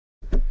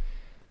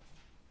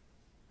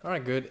All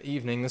right, good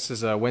evening. This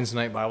is a Wednesday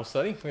night Bible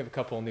study. We have a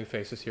couple of new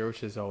faces here,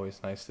 which is always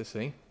nice to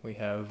see. We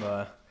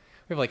have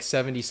like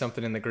 70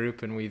 something in the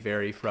group, and we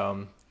vary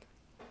from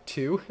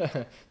 2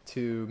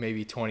 to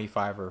maybe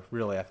 25, or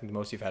really, I think the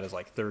most you've had is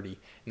like 30.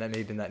 And that may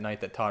have been that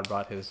night that Todd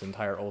brought his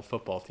entire old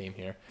football team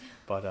here,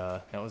 but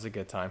that was a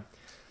good time.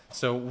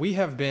 So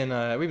we've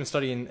been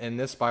studying in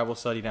this Bible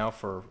study now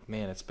for,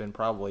 it's been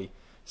probably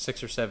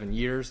 6 or 7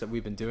 years that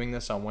we've been doing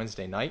this on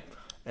Wednesday night.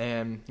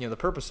 And the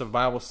purpose of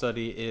Bible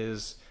study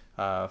is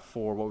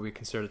for what we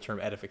consider the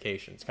term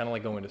edification. It's kind of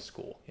like going to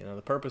school.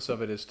 The purpose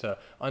of it is to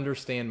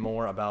understand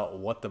more about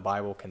what the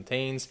Bible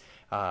contains.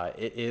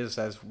 It is,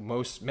 as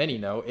many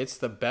know, it's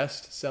the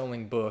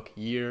best-selling book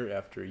year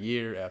after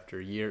year after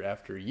year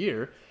after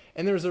year,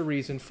 and there's a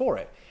reason for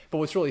it. But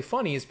what's really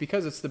funny is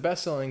because it's the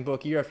best-selling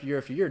book year after year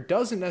after year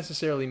doesn't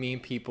necessarily mean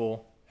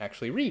people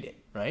actually read it,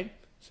 right?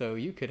 So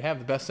you could have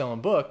the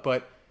best-selling book,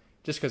 but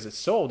just because it's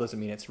sold doesn't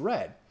mean it's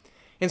read.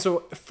 And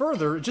so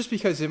further, just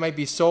because it might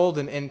be sold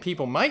and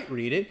people might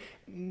read it,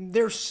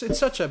 it's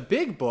such a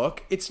big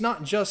book. It's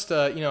not just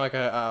like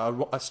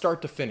a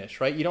start to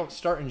finish, right? You don't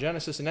start in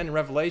Genesis and end in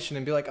Revelation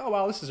and be like, oh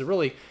wow, this is a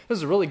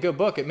really good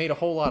book. It made a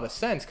whole lot of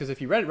sense, because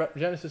if you read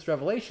Genesis,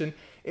 Revelation,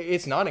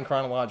 it's not in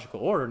chronological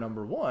order,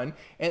 number one,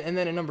 and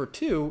then in number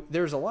two,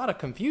 there's a lot of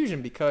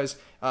confusion because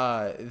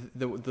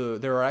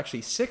there are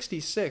actually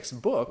 66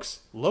 books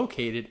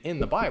located in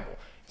the Bible.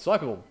 So a lot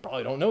of people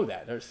probably don't know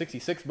that. There's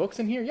 66 books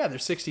in here? Yeah,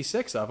 there's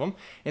 66 of them.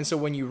 And so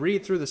when you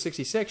read through the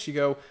 66, you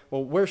go,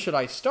 well, where should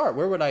I start?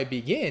 Where would I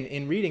begin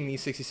in reading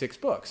these 66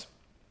 books?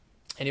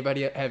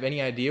 Anybody have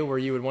any idea where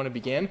you would want to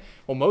begin?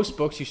 Well, most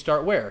books you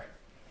start where?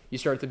 You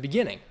start at the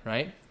beginning,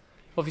 right?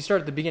 Well, if you start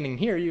at the beginning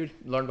here, you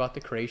learn about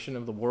the creation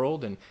of the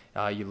world, and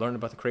you learn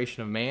about the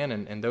creation of man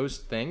and those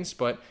things,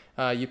 but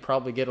you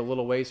probably get a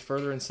little ways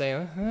further and say,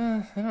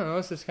 I don't know,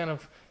 this is kind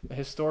of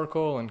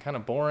historical and kind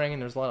of boring,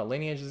 and there's a lot of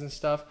lineages and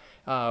stuff.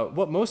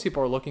 What most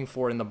people are looking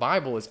for in the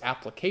Bible is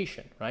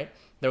application, right?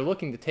 They're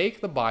looking to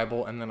take the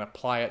Bible and then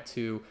apply it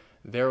to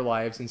their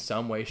lives in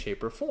some way,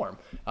 shape, or form.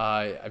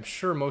 I'm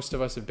sure most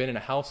of us have been in a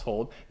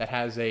household that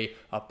has a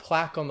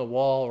plaque on the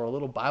wall or a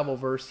little Bible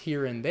verse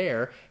here and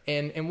there.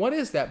 And what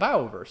is that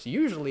Bible verse?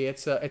 Usually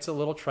it's a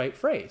little trite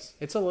phrase.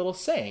 It's a little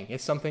saying.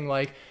 It's something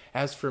like,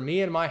 as for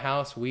me and my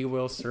house, we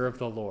will serve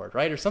the Lord,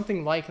 right? Or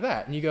something like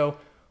that. And you go,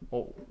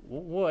 well,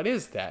 what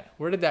is that?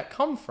 Where did that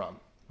come from,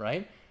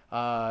 right?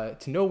 To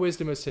know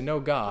wisdom is to know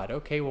God.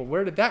 Okay, well,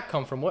 where did that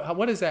come from?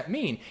 What does that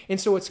mean? And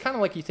so it's kind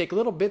of like you take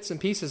little bits and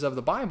pieces of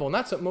the Bible, and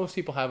that's what most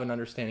people have an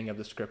understanding of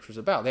the Scriptures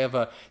about. They have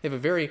a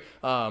very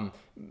not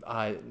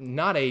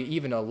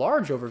even a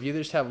large overview. They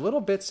just have little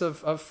bits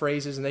of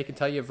phrases, and they can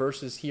tell you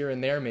verses here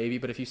and there maybe.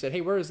 But if you said,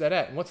 hey, where is that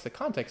at, and what's the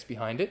context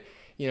behind it?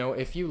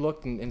 If you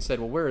looked and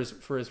said, well, where is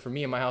for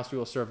me and my house we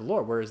will serve the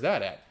Lord? Where is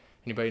that at?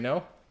 Anybody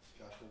know?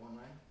 Joshua 1:9.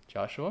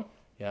 Joshua.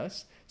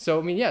 Yes.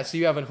 So, so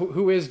you have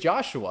who is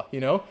Joshua?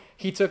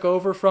 He took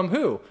over from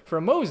who?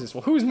 From Moses.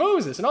 Well, who's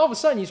Moses? And all of a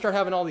sudden you start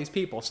having all these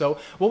people. So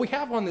what we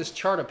have on this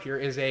chart up here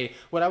is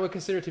what I would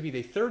consider to be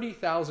the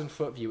 30,000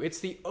 foot view. It's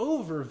the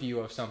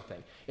overview of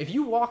something. If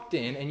you walked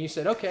in and you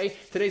said, okay,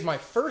 today's my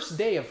first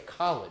day of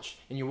college,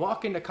 and you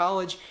walk into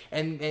college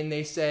and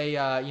they say,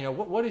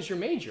 what is your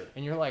major?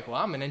 And you're like,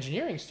 well, I'm an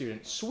engineering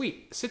student.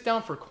 Sweet. Sit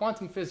down for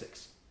quantum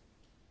physics.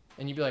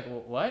 And you'd be like,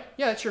 well, what?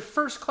 Yeah, that's your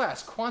first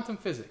class, quantum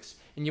physics.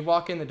 And you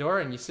walk in the door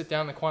and you sit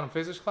down in the quantum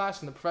physics class,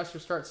 and the professor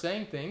starts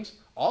saying things,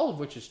 all of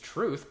which is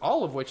truth,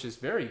 all of which is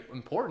very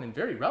important and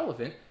very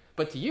relevant,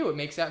 but to you it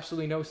makes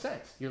absolutely no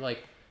sense. You're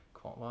like,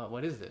 well,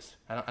 what is this?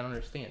 I don't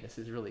understand. This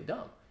is really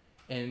dumb.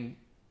 And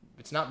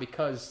it's not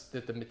because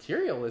that the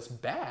material is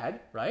bad,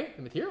 right?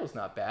 The material is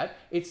not bad.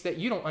 It's that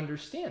you don't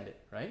understand it,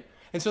 right?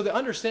 And so the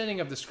understanding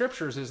of the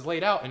Scriptures is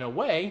laid out in a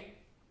way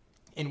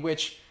in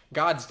which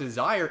God's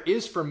desire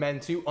is for men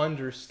to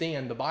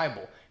understand the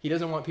Bible. He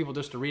doesn't want people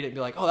just to read it and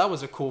be like, oh, that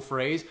was a cool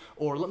phrase,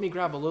 or let me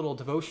grab a little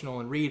devotional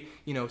and read,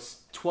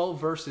 12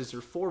 verses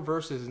or 4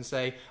 verses and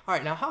say, all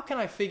right, now how can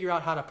I figure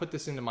out how to put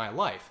this into my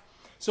life?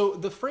 So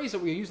the phrase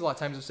that we use a lot of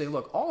times is to say,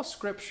 look, all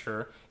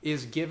Scripture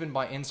is given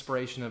by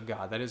inspiration of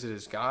God. That is, it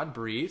is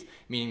God-breathed,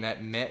 meaning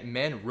that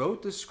men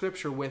wrote the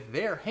Scripture with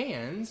their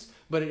hands,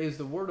 but it is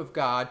the Word of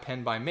God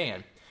penned by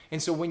man.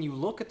 And so when you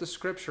look at the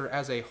Scripture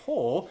as a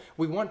whole,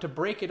 we want to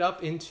break it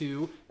up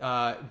into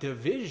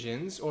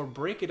divisions, or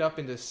break it up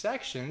into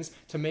sections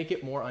to make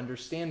it more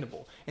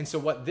understandable. And so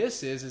what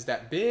this is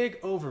that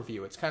big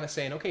overview. It's kind of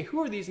saying, okay,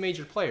 who are these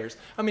major players?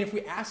 I mean, if we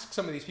ask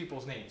some of these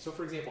people's names, so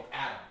for example,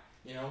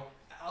 Adam,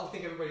 I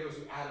think everybody knows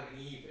who Adam and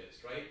Eve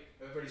is, right?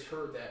 Everybody's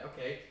heard that.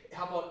 Okay,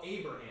 how about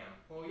Abraham?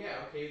 Well,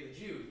 yeah, okay, the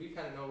Jews, we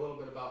kind of know a little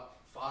bit about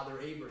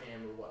Father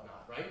Abraham or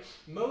whatnot, right?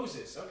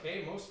 Moses,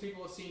 okay, most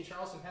people have seen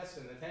Charlton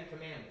Heston, the Ten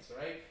Commandments,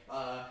 right?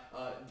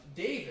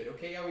 David,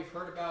 okay, yeah, we've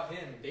heard about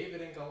him,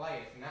 David and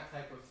Goliath, and that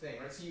type of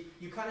thing, right? So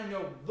you kind of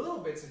know little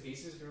bits and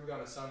pieces if you've gone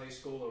to Sunday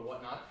school or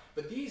whatnot,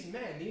 but these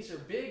men, these are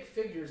big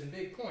figures and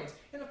big points,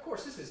 and of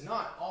course, this is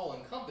not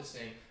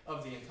all-encompassing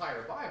of the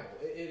entire Bible.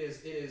 It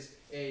is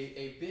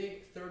a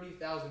big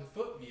 30,000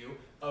 foot view,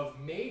 of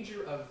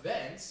major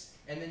events,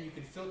 and then you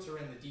can filter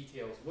in the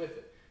details with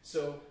it.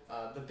 So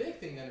the big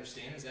thing to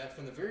understand is that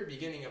from the very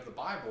beginning of the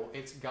Bible,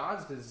 it's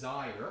God's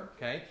desire,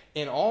 okay,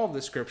 in all of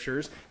the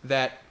scriptures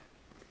that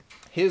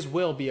his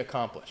will be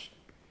accomplished.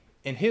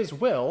 And his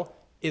will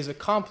is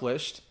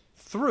accomplished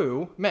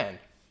through men.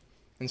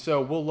 And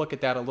so we'll look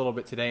at that a little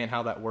bit today and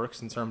how that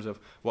works in terms of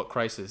what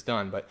Christ has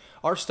done. But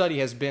our study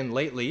has been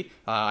lately,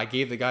 I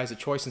gave the guys a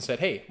choice and said,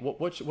 hey,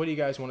 what do you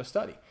guys want to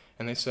study?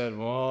 And they said,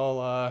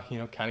 well,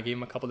 kind of gave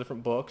them a couple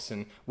different books.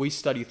 And we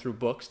study through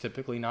books,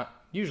 typically, not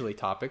usually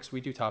topics.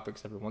 We do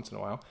topics every once in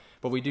a while.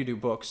 But we do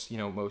books,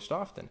 most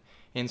often.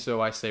 And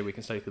so I say we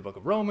can study through the book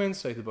of Romans,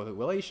 study through the book of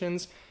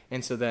Galatians.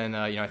 And so then,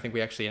 I think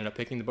we actually ended up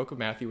picking the book of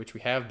Matthew, which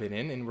we have been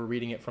in. And we're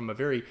reading it from a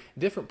very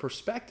different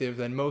perspective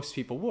than most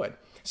people would.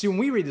 See, when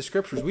we read the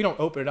scriptures, we don't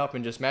open it up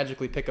and just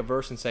magically pick a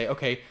verse and say,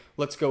 okay,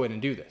 let's go in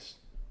and do this.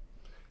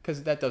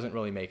 Because that doesn't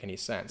really make any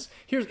sense.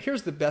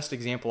 Here's the best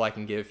example I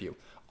can give you.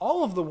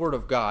 All of the Word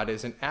of God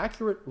is an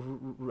accurate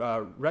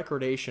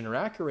recordation or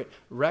accurate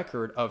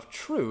record of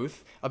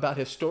truth about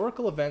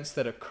historical events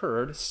that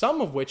occurred, some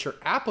of which are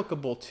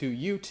applicable to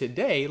you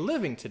today,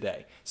 living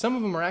today. Some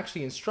of them are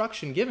actually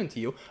instruction given to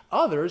you.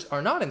 Others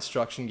are not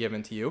instruction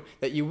given to you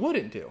that you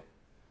wouldn't do.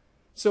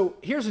 So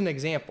here's an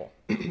example.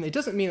 It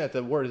doesn't mean that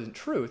the Word isn't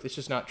truth. It's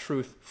just not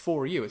truth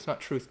for you. It's not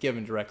truth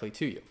given directly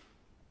to you.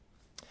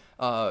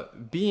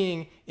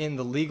 Being in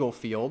the legal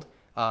field,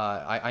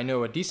 I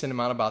know a decent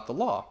amount about the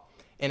law.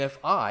 And if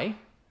I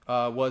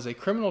was a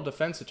criminal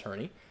defense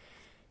attorney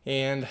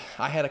and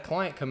I had a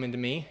client come into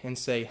me and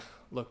say,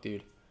 look,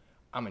 dude,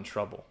 I'm in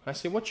trouble. And I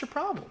say, what's your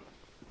problem?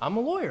 I'm a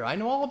lawyer. I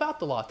know all about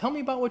the law. Tell me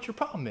about what your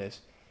problem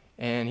is.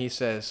 And he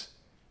says,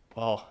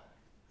 well,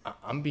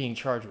 I'm being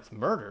charged with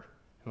murder.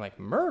 I'm like,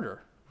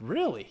 murder?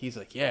 Really? He's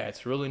like, yeah,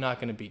 it's really not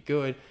going to be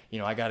good.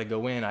 I got to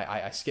go in.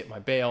 I skipped my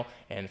bail.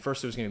 And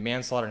first it was going to be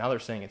manslaughter. Now they're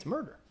saying it's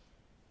murder.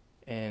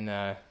 And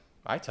I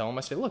tell him,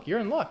 I say, look, you're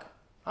in luck.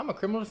 I'm a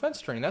criminal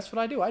defense attorney. That's what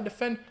I do. I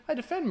defend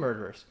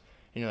murderers.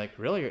 And you're like,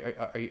 really?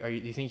 Do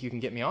you think you can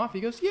get me off? He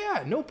goes,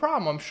 yeah, no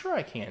problem. I'm sure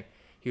I can.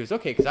 He goes,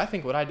 okay, because I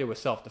think what I did was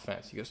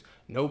self-defense. He goes,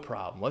 no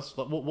problem.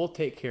 We'll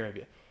take care of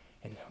you.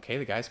 And okay,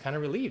 the guy's kind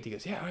of relieved. He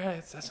goes,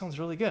 yeah, that sounds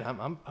really good.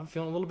 I'm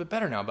feeling a little bit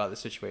better now about the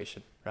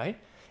situation, right?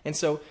 And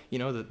so,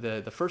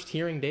 the first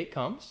hearing date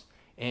comes,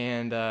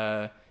 and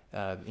the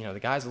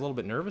guy's a little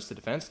bit nervous. The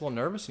defense a little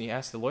nervous, and he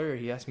asks the lawyer.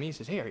 He asked me. He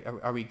says, hey,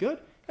 are we good?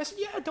 I said,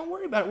 yeah, don't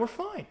worry about it. We're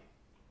fine.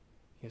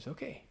 He goes,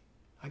 okay,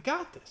 I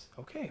got this.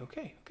 Okay.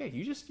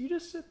 You just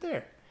sit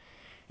there.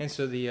 And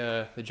so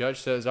the judge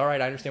says, all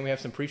right, I understand we have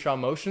some pretrial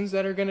motions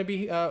that are going to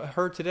be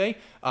heard today.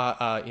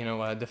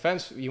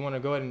 Defense, you want to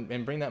go ahead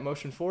and bring that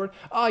motion forward?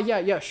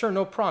 Yeah, sure,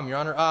 no problem, Your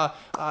Honor.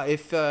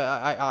 If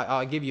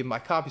I'll give you my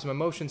copies of my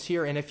motions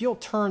here, and if you'll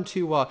turn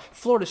to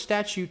Florida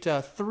Statute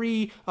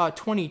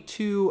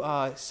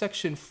 322,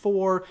 Section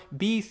 4,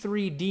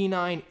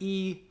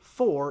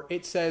 B3D9E4,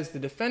 it says the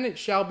defendant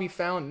shall be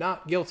found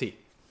not guilty.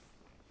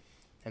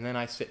 And then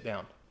I sit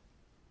down,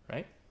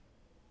 right?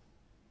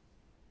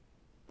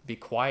 Be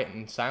quiet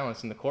and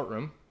silence in the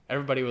courtroom.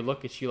 Everybody would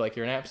look at you like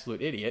you're an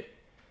absolute idiot.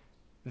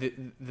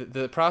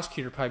 The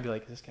prosecutor would probably be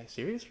like, is this guy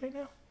serious right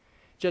now?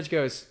 Judge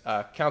goes,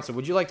 counsel,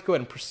 would you like to go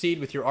ahead and proceed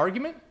with your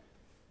argument?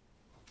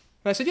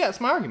 And I said, yeah, that's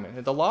my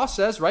argument. The law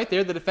says right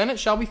there, the defendant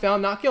shall be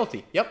found not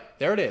guilty. Yep,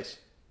 there it is.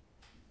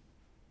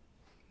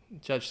 The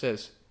judge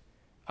says,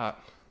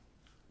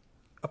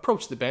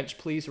 approach the bench,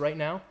 please, right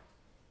now.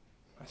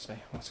 I say,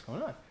 what's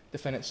going on?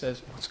 Defendant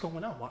says, what's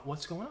going on?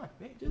 What's going on?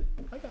 Hey, dude,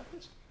 I got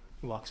this.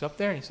 He walks up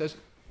there and he says,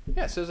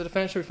 yeah, it says the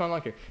defendant shall be found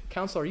not guilty.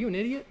 Counsel, are you an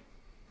idiot?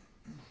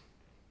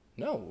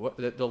 No,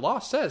 the law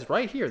says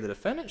right here, the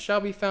defendant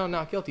shall be found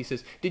not guilty. He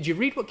says, did you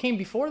read what came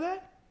before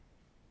that?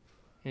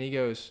 And he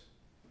goes,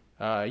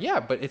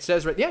 yeah, but it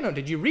says right, yeah, no,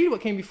 did you read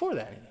what came before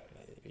that? And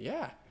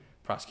yeah.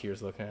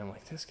 Prosecutor's looking at him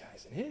like, this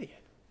guy's an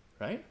idiot,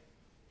 right?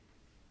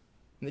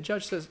 And the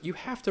judge says, you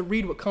have to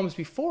read what comes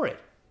before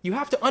it. You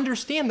have to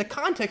understand the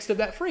context of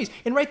that phrase.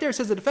 And right there it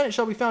says the defendant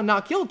shall be found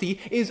not guilty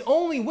is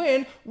only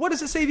when, what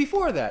does it say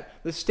before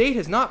that? The state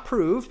has not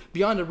proved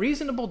beyond a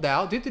reasonable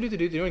doubt,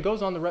 and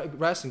goes on the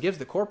rest and gives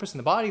the corpus and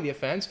the body of the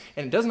offense,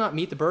 and it does not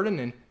meet the burden.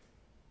 And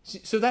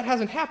so that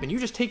hasn't happened. You're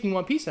just taking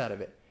one piece out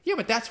of it. Yeah,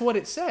 but that's what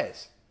it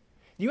says.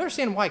 Do you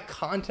understand why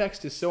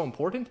context is so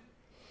important?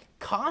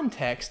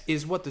 Context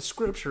is what the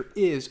scripture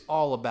is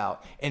all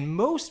about. And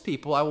most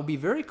people, I will be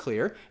very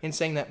clear in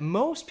saying that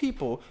most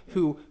people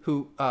who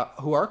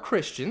are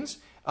Christians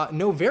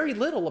know very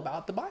little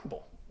about the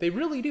Bible. They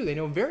really do. They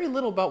know very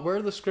little about where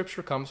the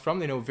scripture comes from.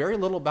 They know very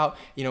little about,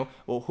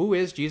 who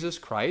is Jesus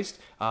Christ?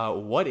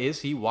 What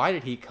is he? Why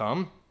did he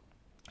come?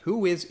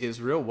 Who is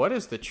Israel? What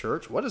is the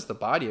church? What is the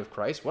body of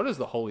Christ? What is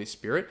the Holy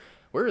Spirit?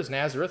 Where is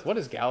Nazareth? What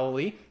is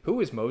Galilee?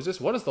 Who is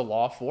Moses? What is the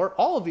law for?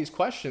 All of these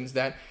questions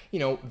that,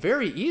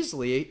 very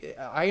easily,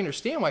 I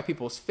understand why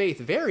people's faith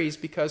varies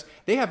because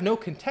they have no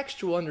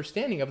contextual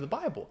understanding of the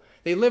Bible.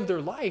 They live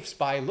their lives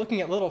by looking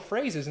at little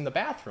phrases in the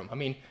bathroom. I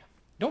mean,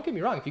 don't get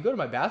me wrong, if you go to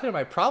my bathroom,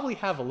 I probably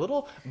have a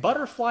little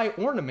butterfly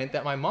ornament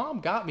that my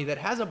mom got me that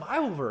has a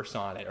Bible verse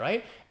on it,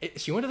 right?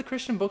 She went to the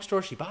Christian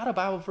bookstore, she bought a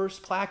Bible verse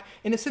plaque,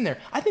 and it's in there.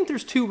 I think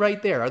there's 2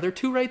 right there. Are there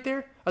 2 right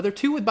there? Are there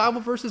 2 with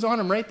Bible verses on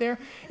them right there?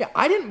 Yeah,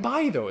 I didn't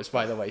buy those,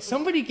 by the way.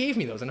 Somebody gave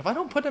me those, and if I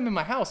don't put them in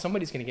my house,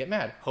 somebody's going to get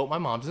mad. Hope my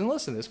mom doesn't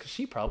listen to this, because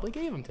she probably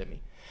gave them to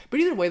me. But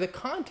either way, the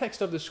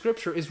context of the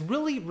scripture is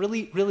really,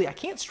 really, really, I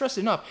can't stress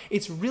it enough,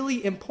 it's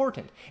really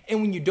important.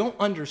 And when you don't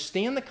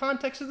understand the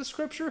context of the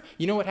scripture,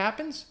 you know what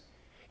happens?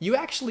 You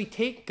actually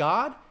take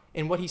God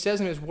and what he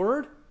says in his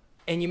word,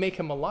 and you make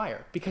him a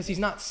liar, because he's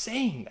not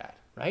saying that,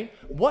 right?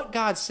 What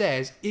God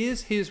says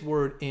is his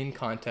word in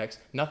context,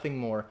 nothing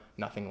more,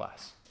 nothing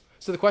less.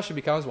 So the question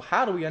becomes, well,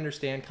 how do we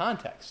understand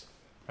context,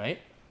 right?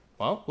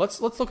 Well,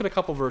 let's look at a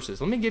couple verses.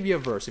 Let me give you a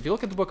verse. If you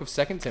look at the book of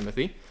 2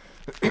 Timothy,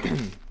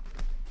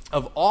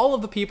 of all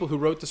of the people who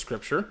wrote the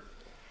scripture,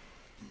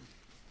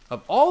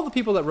 of all the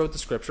people that wrote the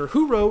scripture,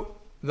 who wrote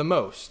the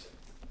most?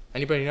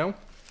 Anybody know?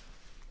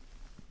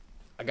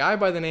 A guy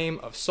by the name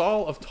of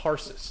Saul of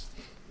Tarsus.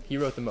 He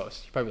wrote the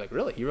most. You're probably like,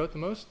 really? He wrote the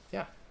most?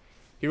 Yeah.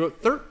 He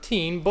wrote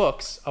 13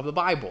 books of the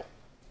Bible.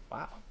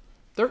 Wow.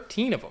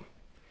 13 of them.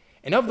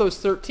 And of those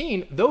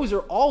 13, those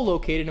are all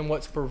located in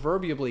what's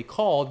proverbially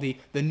called the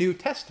New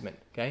Testament.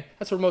 Okay,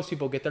 that's where most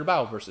people get their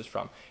Bible verses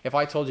from. If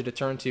I told you to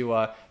turn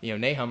to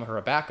Nahum or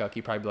Habakkuk,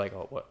 you'd probably be like,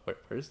 "Oh,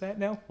 where is that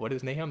now? What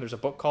is Nahum? There's a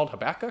book called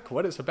Habakkuk.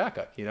 What is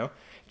Habakkuk?" You know,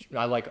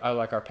 I like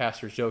our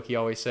pastor's joke. He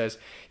always says,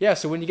 "Yeah,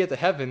 so when you get to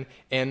heaven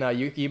and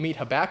you meet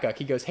Habakkuk,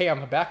 he goes, 'Hey, I'm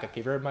Habakkuk.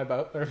 Have you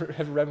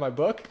read my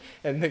book?'"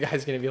 And the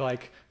guy's gonna be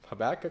like,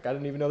 "Habakkuk? I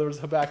didn't even know there was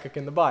Habakkuk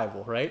in the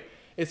Bible, right?"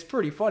 It's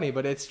pretty funny,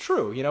 but it's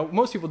true. You know,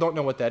 most people don't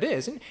know what that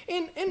is. And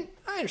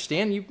I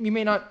understand, you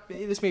may not,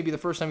 this may be the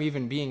first time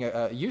even being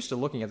used to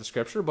looking at the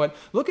scripture, but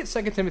look at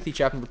 2 Timothy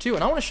chapter 2,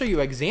 and I want to show you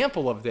an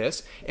example of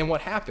this and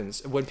what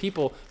happens when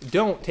people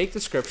don't take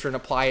the scripture and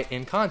apply it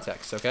in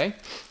context, okay?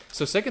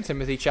 So 2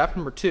 Timothy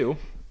chapter 2,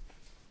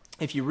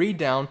 if you read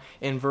down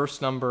in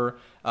look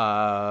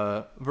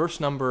at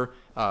verse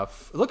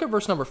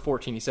number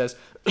 14, he says,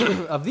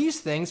 "Of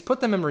these things put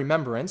them in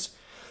remembrance,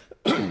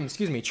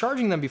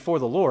 charging them before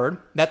the Lord,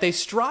 that they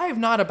strive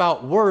not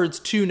about words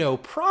to no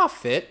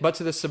profit, but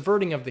to the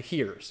subverting of the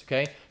hearers."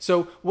 Okay?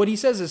 So what he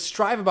says is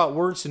strive about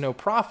words to no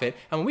profit.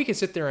 I mean, we can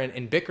sit there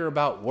and bicker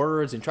about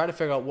words and try to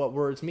figure out what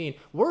words mean.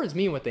 Words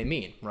mean what they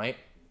mean, right?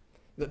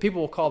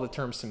 People will call the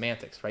term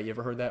semantics, right? You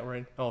ever heard that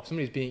word? Oh, if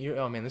somebody's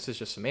oh man, this is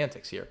just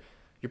semantics here.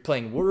 You're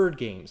playing word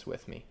games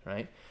with me,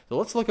 right? So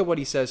let's look at what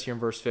he says here in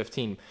verse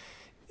 15.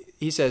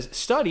 He says,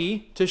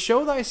 "Study to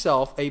show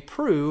thyself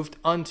approved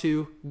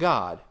unto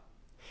God,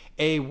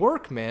 a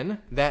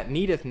workman that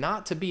needeth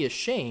not to be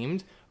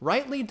ashamed,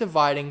 rightly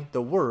dividing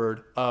the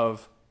word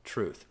of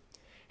truth."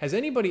 Has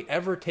anybody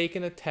ever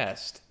taken a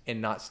test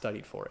and not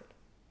studied for it?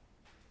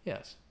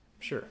 Yes,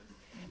 sure.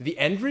 The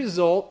end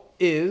result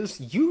is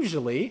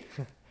usually,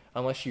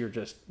 unless you're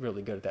just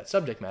really good at that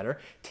subject matter,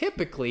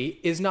 typically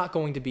is not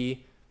going to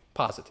be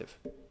positive.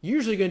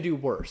 Usually going to do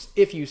worse.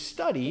 If you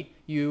study,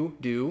 you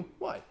do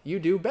what? You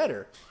do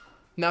better.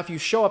 Now, if you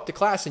show up to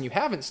class and you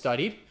haven't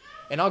studied,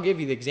 and I'll give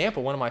you the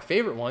example. One of my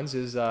favorite ones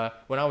is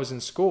when I was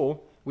in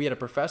school, we had a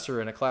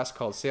professor in a class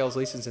called Sales,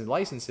 Leases, and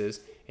Licenses,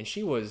 and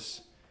she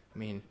was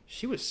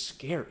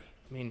scary.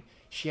 I mean,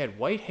 she had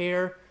white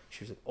hair.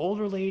 She was an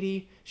older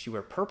lady. She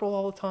wore purple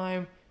all the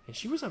time, and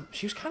she was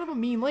kind of a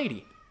mean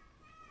lady.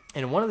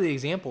 And one of the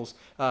examples,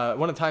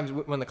 one of the times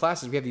when the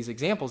classes, we have these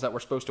examples that we're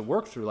supposed to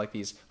work through, like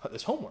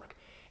this homework.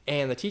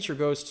 And the teacher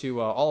goes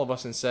to all of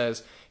us and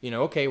says,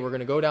 okay, we're going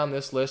to go down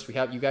this list.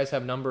 You guys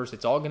have numbers.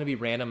 It's all going to be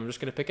random. I'm just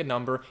going to pick a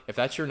number. If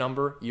that's your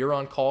number, you're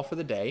on call for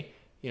the day,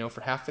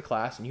 for half the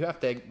class, and you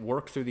have to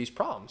work through these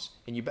problems.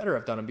 And you better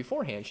have done them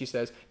beforehand. She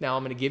says, now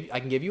I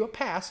can give you a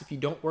pass if you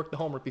don't work the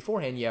homework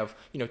beforehand. You have,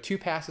 2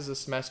 passes a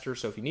semester.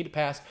 So if you need to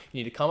pass, you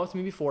need to come up to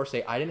me before,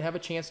 say, I didn't have a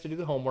chance to do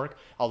the homework.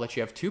 I'll let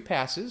you have 2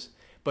 passes.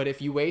 But if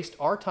you waste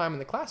our time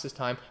and the class's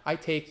time, I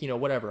take,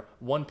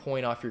 1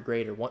 point off your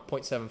grade or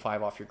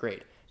 1.75 off your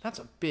grade. That's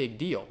a big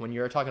deal when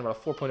you're talking about a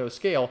 4.0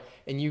 scale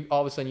and you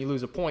all of a sudden you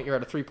lose a point, you're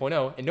at a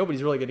 3.0, and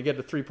nobody's really going to get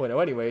a 3.0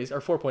 anyways,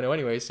 or 4.0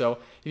 anyways. So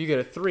if you get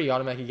a 3, you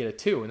automatically get a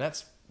 2, and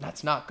that's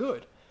not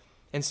good.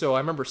 And so I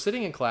remember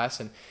sitting in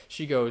class and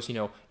she goes,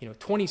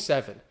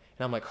 27. And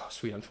I'm like, oh,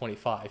 sweet, I'm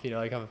 25.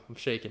 I'm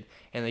shaking.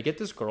 And they get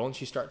this girl and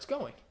she starts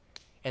going.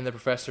 And the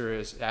professor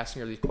is asking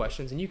her these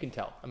questions, and you can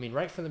tell. I mean,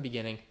 right from the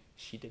beginning,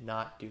 she did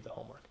not do the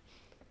homework.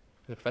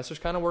 And the professor's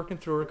kind of working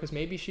through her because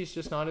maybe she's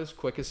just not as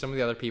quick as some of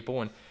the other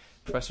people. And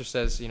the professor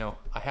says,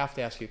 I have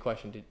to ask you a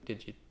question.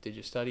 Did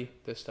you study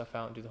this stuff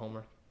out and do the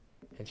homework?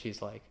 And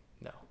she's like,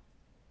 no.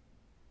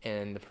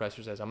 And the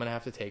professor says, I'm going to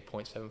have to take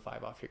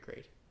 0.75 off your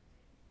grade.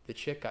 The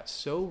chick got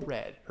so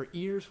red. Her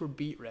ears were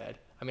beet red.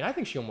 I mean, I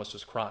think she almost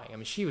was crying. I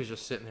mean, she was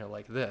just sitting there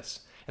like this.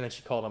 And then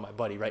she called on my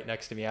buddy right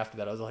next to me after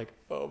that. I was like,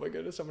 oh my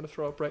goodness, I'm going to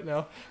throw up right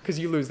now. Because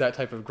you lose that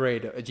type of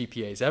grade, a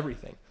GPA is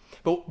everything.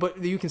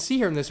 But you can see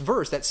here in this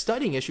verse, that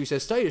studying issue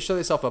says, study to show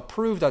thyself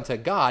approved unto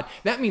God.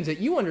 That means that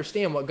you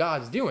understand what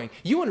God's doing.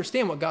 You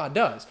understand what God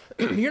does.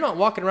 You're not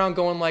walking around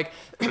going like,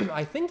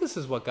 I think this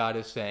is what God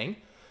is saying.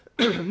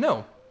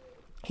 No.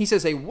 He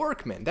says a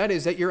workman. That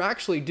is that you're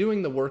actually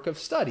doing the work of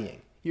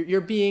studying.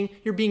 You're being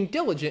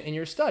diligent in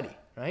your study,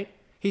 right?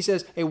 He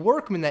says a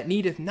workman that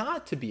needeth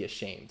not to be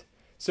ashamed.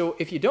 So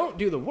if you don't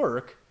do the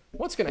work,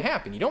 what's going to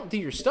happen? You don't do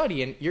your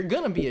study and you're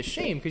going to be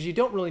ashamed because you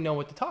don't really know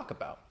what to talk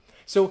about.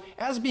 So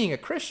as being a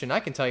Christian, I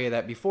can tell you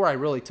that before I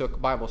really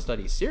took Bible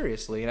study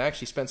seriously, and I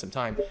actually spent some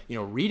time,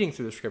 reading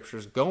through the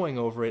scriptures, going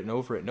over it and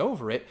over it and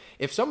over it,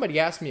 if somebody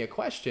asked me a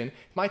question,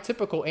 my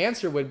typical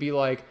answer would be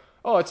like,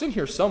 oh, it's in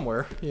here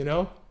somewhere,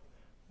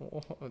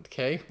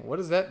 Okay, what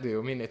does that do?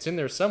 I mean, it's in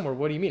there somewhere.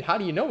 What do you mean? How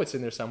do you know it's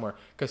in there somewhere?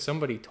 Because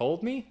somebody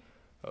told me?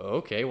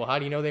 Okay, well, how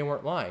do you know they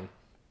weren't lying?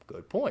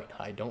 Good point.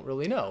 I don't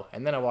really know.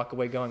 And then I walk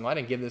away going, well, I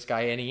didn't give this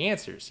guy any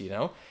answers,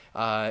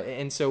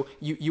 And so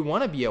you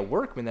want to be a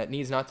workman that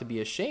needs not to be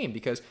ashamed,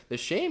 because the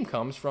shame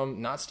comes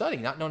from not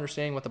studying, not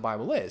understanding what the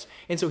Bible is.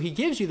 And so he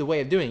gives you the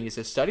way of doing it. He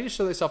says, study to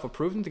show thyself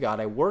approved unto God,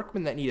 a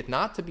workman that needeth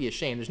not to be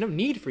ashamed. There's no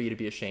need for you to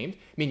be ashamed.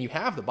 I mean, you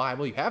have the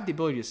Bible, you have the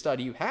ability to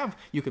study,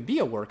 you could be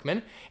a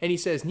workman. And he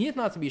says, needeth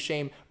not to be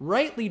ashamed,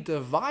 rightly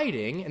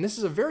dividing, and this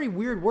is a very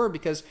weird word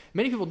because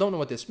many people don't know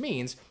what this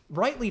means,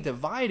 rightly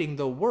dividing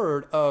the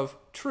word of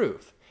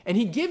truth. And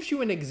he gives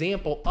you an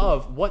example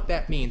of what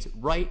that means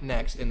right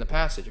next in the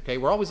passage, okay?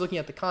 We're always looking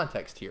at the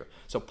context here.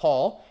 So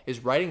Paul is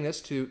writing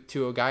this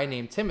to a guy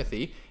named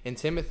Timothy, and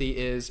Timothy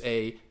is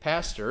a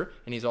pastor,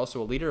 and he's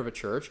also a leader of a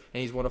church,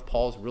 and he's one of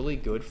Paul's really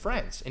good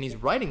friends. And he's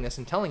writing this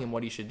and telling him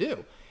what he should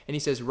do. And he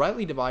says,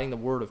 rightly dividing the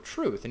word of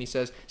truth. And he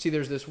says, see,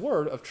 there's this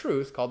word of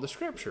truth called the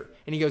scripture.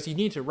 And he goes, you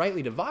need to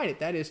rightly divide it.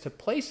 That is to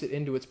place it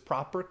into its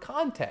proper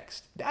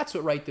context. That's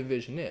what right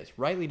division is,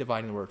 rightly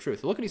dividing the word of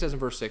truth. Look what he says in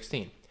verse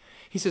 16.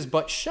 He says,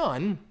 but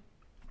shun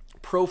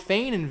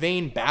profane and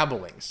vain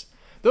babblings.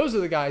 Those are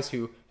the guys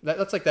who,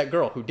 that's like that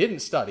girl who didn't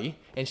study,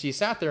 and she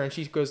sat there and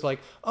she goes like,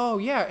 oh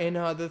yeah, and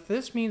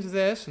this means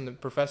this, and the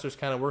professor's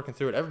kind of working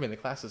through it. Everybody in the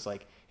class is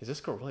like, is this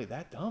girl really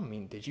that dumb? I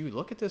mean, did you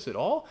look at this at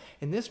all?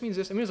 And this means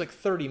this. I mean, it was like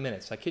 30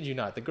 minutes. I kid you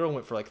not. The girl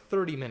went for like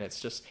 30 minutes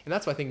just, and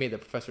that's what I think made the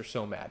professor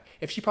so mad.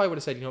 If she probably would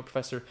have said,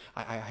 professor,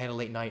 I had a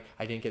late night.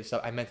 I didn't get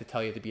stuff. I meant to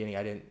tell you at the beginning.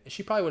 I didn't.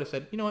 She probably would have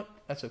said, you know what?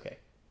 That's okay.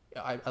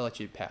 I let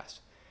you pass.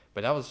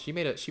 But that was, she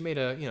made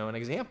an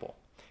example.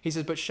 He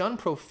says, but shun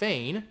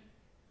profane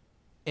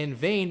and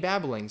vain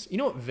babblings. You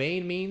know what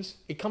vain means?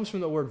 It comes from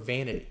the word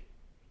vanity.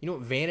 You know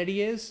what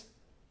vanity is?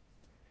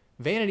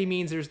 Vanity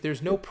means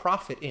there's no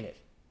profit in it.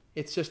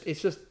 It's just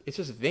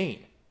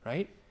vain,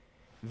 right?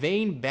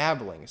 Vain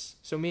babblings.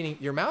 So meaning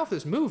your mouth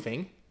is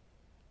moving.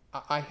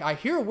 I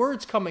hear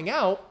words coming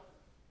out,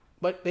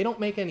 but they don't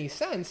make any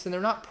sense and they're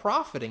not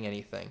profiting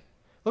anything.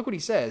 Look what he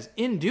says.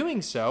 In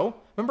doing so,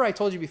 remember I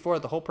told you before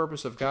that the whole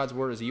purpose of God's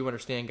word is that you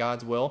understand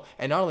God's will,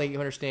 and not only that you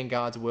understand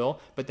God's will,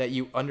 but that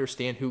you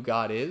understand who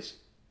God is.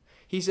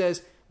 He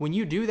says, when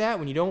you do that,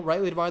 when you don't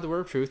rightly divide the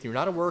word of truth, you're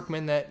not a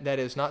workman that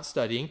is not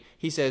studying.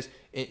 He says,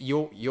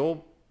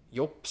 you'll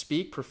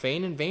speak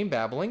profane and vain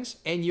babblings,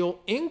 and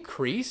you'll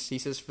increase, he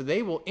says, for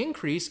they will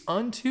increase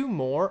unto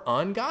more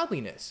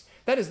ungodliness.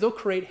 That is, they'll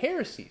create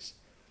heresies.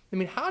 I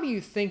mean, how do you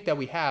think that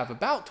we have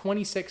about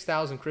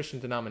 26,000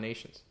 Christian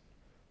denominations?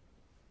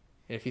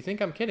 And if you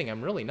think I'm kidding,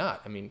 I'm really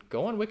not. I mean,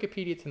 go on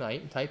Wikipedia tonight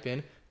and type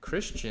in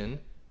Christian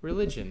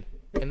religion,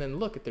 and then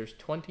look at there's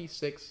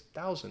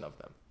 26,000 of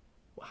them.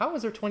 How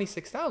is there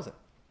 26,000?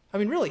 I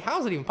mean, really, how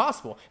is it even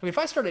possible? I mean, if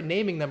I started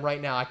naming them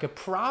right now, I could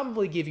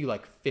probably give you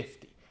like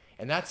 50.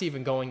 And that's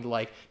even going to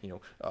like,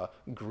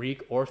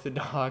 Greek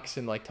Orthodox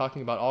and like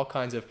talking about all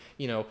kinds of,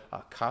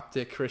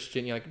 Coptic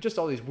Christian, like just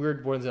all these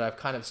weird words that I've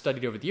kind of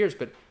studied over the years.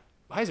 But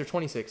why is there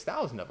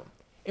 26,000 of them?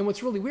 And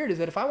what's really weird is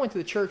that if I went to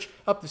the church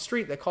up the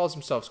street that calls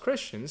themselves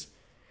Christians,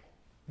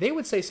 they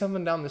would say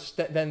something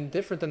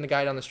different than the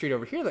guy down the street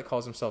over here that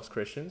calls themselves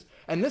Christians.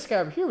 And this guy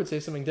over here would say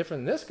something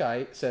different than this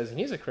guy says, and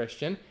he's a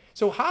Christian.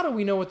 So how do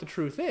we know what the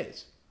truth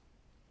is?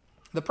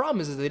 The problem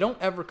is they don't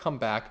ever come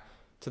back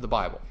to the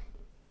Bible.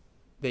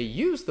 They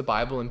use the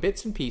Bible in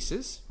bits and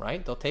pieces,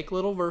 right? They'll take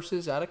little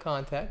verses out of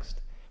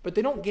context, but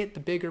they don't get the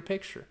bigger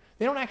picture.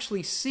 They don't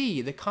actually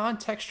see the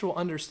contextual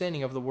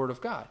understanding of the Word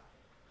of God.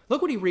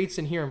 Look what he reads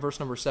in here in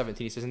verse number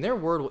 17. He says, and their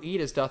word will eat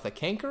as doth a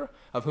canker,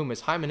 of whom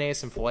is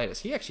Hymenaeus and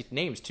Philetus. He actually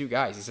names two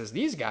guys. He says,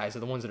 these guys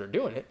are the ones that are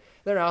doing it.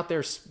 They're out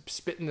there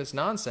spitting this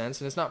nonsense,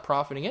 and it's not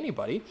profiting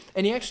anybody.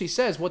 And he actually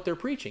says what they're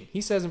preaching.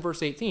 He says in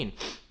verse 18,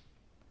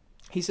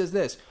 he says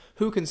this,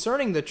 who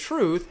concerning the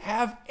truth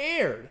have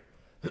erred.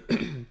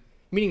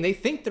 Meaning they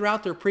think they're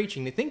out there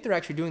preaching. They think they're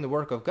actually doing the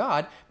work of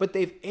God, but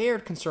they've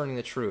erred concerning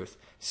the truth,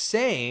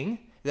 saying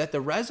that the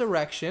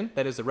resurrection,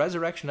 that is the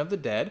resurrection of the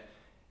dead,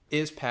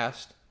 is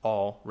past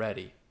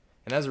already.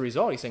 And as a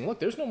result, he's saying, look,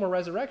 there's no more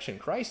resurrection.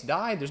 Christ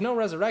died. There's no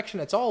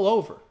resurrection. It's all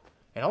over.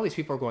 And all these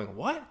people are going,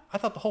 what? I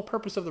thought the whole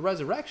purpose of the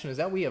resurrection is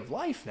that we have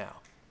life now,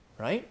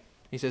 right?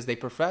 He says they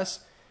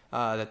profess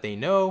that they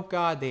know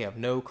God, they have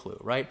no clue,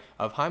 right?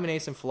 Of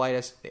Hymenaeus and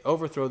Philetus, they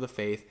overthrow the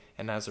faith,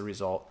 and as a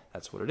result,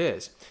 that's what it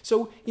is.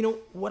 So,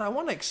 what I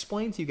want to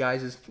explain to you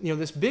guys is,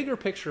 this bigger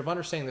picture of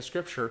understanding the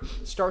Scripture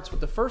starts with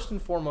the first and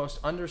foremost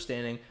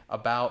understanding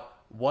about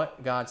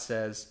what God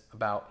says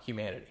about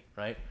humanity,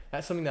 right?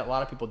 That's something that a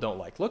lot of people don't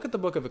like. Look at the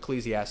book of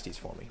Ecclesiastes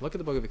for me. Look at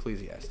the book of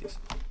Ecclesiastes.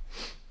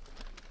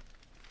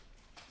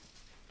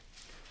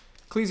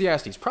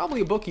 Ecclesiastes, probably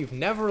a book you've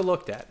never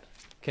looked at.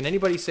 Can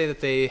anybody say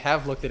that they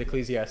have looked at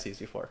Ecclesiastes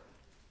before?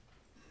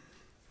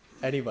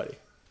 Anybody?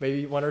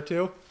 Maybe one or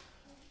two?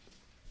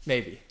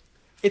 Maybe.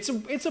 It's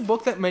a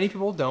book that many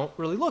people don't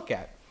really look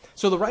at.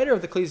 So the writer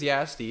of the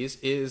Ecclesiastes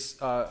is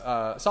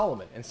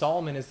Solomon, and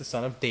Solomon is the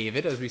son of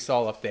David, as we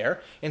saw up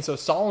there. And so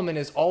Solomon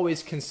is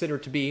always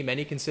considered to be,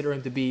 many consider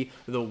him to be,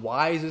 the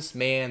wisest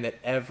man that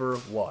ever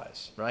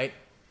was, right?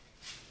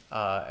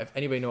 If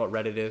anybody know what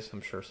Reddit is,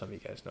 I'm sure some of you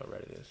guys know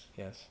what Reddit is.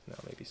 Yes? No,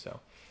 maybe so.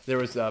 There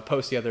was a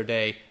post the other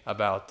day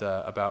about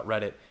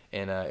Reddit,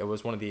 and it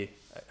was one of the...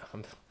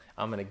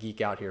 I'm going to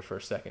geek out here for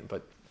a second,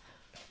 but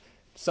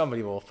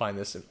somebody will find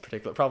this in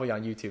particular, probably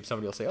on YouTube.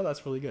 Somebody will say, oh,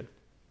 that's really good.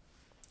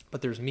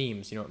 But there's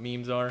memes. You know what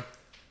memes are?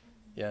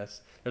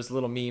 Yes. There's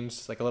little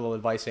memes, like little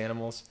advice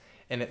animals.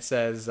 And it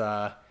says,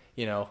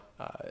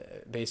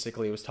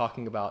 basically it was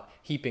talking about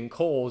heaping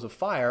coals of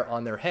fire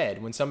on their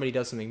head. When somebody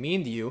does something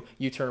mean to you,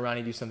 you turn around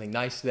and do something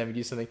nice to them. You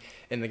do something,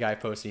 and the guy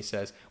posts and he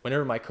says,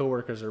 whenever my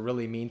coworkers are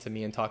really mean to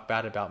me and talk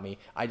bad about me,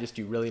 I just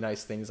do really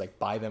nice things like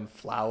buy them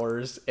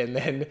flowers and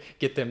then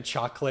get them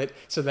chocolate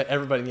so that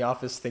everybody in the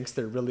office thinks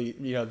they're really,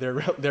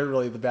 they're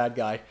really the bad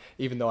guy,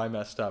 even though I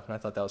messed up. And I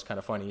thought that was kind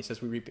of funny. He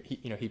says we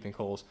heaping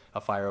coals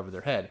of fire over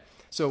their head.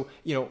 So,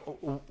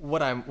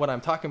 what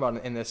I'm talking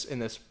about in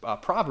this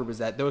proverb is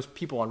that those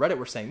people on Reddit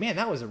were saying, man,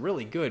 that was a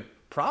really good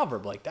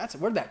proverb. Like,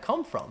 where'd that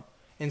come from?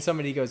 And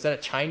somebody goes, is that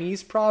a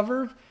Chinese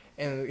proverb?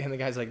 And the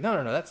guy's like,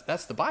 no,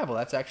 that's the Bible.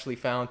 That's actually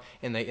found,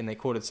 and they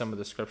quoted some of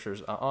the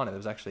scriptures on it. It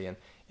was actually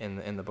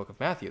in the book of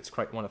Matthew. It's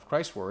one of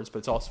Christ's words, but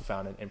it's also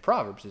found in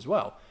Proverbs as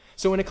well.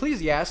 So in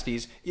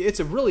Ecclesiastes, it's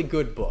a really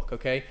good book,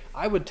 okay?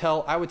 I would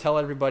tell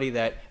everybody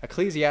that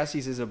Ecclesiastes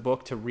is a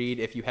book to read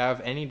if you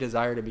have any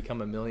desire to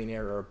become a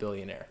millionaire or a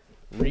billionaire.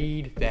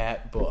 Read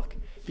that book.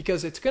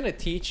 Because it's going to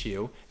teach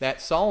you that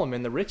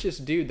Solomon, the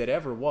richest dude that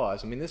ever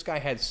was, this guy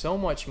had so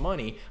much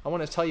money. I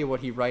want to tell you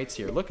what he writes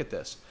here. Look at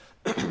this.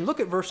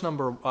 Look at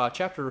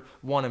chapter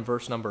 1 and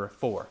verse number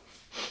 4.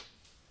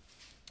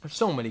 There's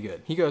so many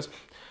good. He goes,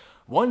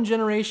 one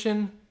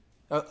generation...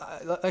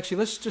 actually,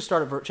 let's just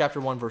start at chapter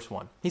 1, verse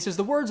 1. He says,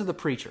 the words of the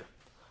preacher,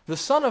 the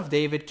son of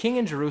David, king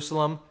in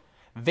Jerusalem,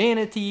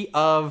 vanity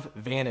of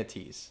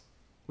vanities.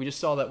 We just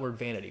saw that word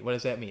vanity. What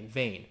does that mean?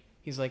 Vain.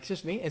 He's like, it's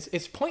just vain.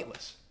 It's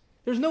pointless.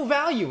 There's no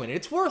value in it.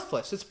 It's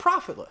worthless. It's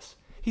profitless.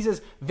 He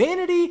says,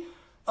 vanity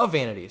of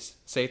vanities,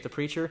 saith the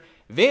preacher.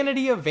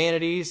 Vanity of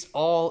vanities,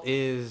 all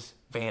is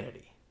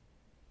vanity.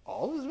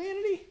 All is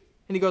vanity?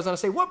 And he goes on to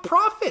say, what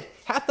profit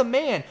hath a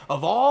man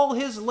of all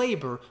his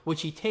labor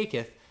which he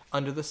taketh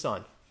under the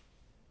sun?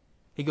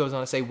 He goes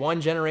on to say, one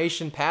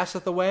generation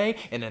passeth away,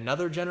 and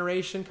another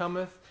generation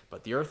cometh,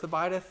 but the earth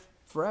abideth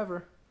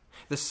forever.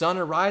 The sun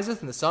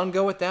ariseth, and the sun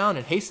goeth down,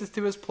 and hasteth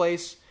to his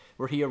place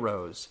where he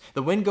arose.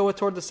 The wind goeth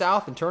toward the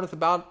south, and turneth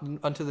about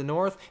unto the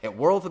north. It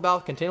whirleth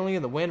about continually,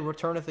 and the wind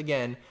returneth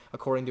again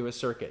according to his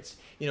circuits.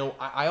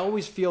 I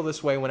always feel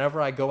this way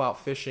whenever I go out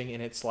fishing,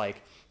 and it's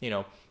like,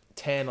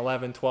 10,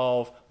 11,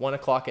 12, 1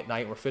 o'clock at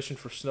night, we're fishing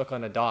for snook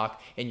on a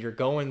dock, and you're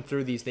going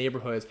through these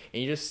neighborhoods,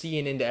 and you're just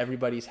seeing into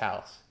everybody's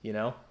house,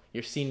 You're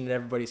seeing into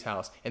everybody's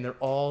house, and they're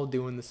all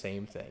doing the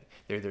same thing.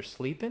 They're either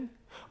sleeping,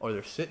 or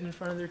they're sitting in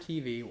front of their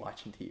TV,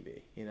 watching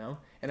TV,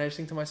 And I just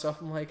think to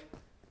myself, I'm like,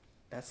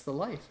 that's the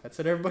life. That's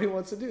what everybody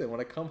wants to do. They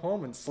want to come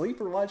home and sleep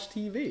or watch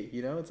TV,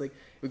 It's like,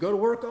 we go to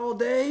work all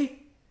day,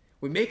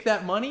 we make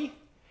that money,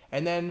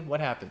 and then what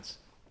happens?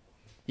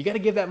 You got to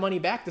give that money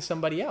back to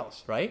somebody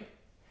else, right?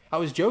 I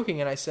was joking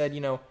and I said,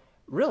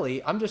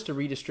 really, I'm just a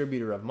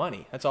redistributor of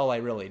money. That's all I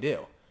really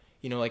do.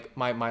 Like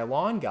my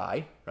lawn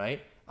guy,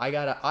 right? I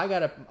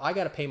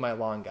gotta pay my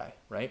lawn guy,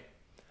 right?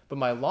 But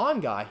my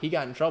lawn guy, he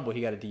got in trouble. He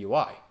got a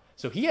DUI.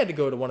 So he had to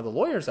go to one of the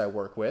lawyers I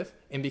work with.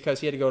 And because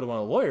he had to go to one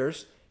of the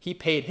lawyers, he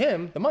paid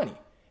him the money.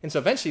 And so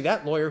eventually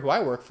that lawyer who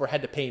I work for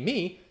had to pay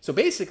me. So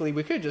basically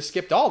we could have just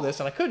skipped all this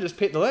and I could have just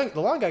paid, the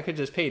lawn guy could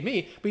have just paid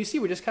me. But you see,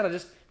 we just kind of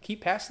just keep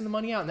passing the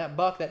money out, and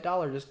that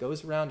dollar just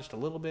goes around just a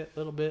little bit.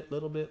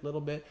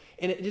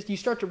 And it just, you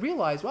start to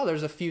realize, wow,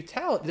 there's a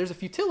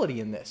futility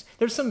in this.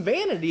 There's some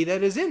vanity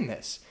that is in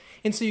this.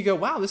 And so you go,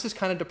 wow, this is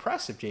kind of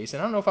depressive, Jason.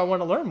 I don't know if I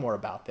want to learn more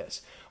about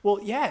this. Well,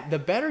 yeah,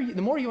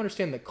 the more you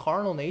understand the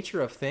carnal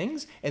nature of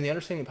things and the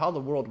understanding of how the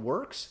world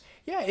works,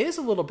 yeah, it is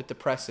a little bit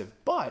depressive,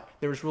 but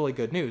there's really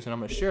good news, and I'm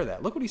going to share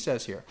that. Look what he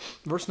says here.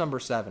 Verse number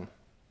 7.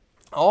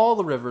 All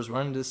the rivers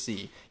run into the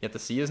sea, yet the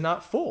sea is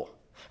not full.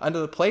 Unto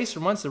the place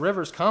from whence the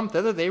rivers come,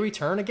 thither they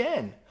return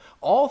again.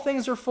 All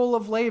things are full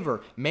of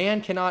labor. Man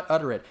cannot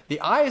utter it.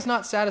 The eye is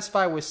not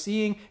satisfied with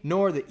seeing,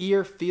 nor the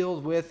ear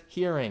filled with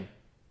hearing.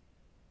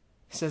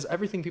 He says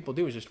everything people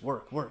do is just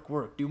work, work,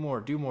 work, do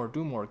more, do more,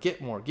 do more, get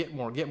more, get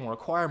more, get more,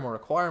 acquire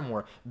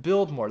more,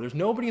 build more. There's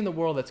nobody in the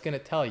world that's going to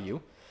tell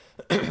you,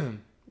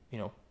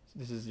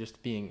 this is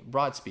just being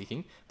broad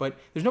speaking, but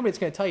there's nobody that's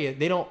going to tell you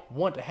they don't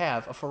want to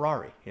have a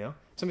Ferrari,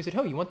 Somebody said,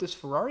 oh, you want this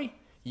Ferrari?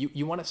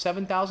 You want a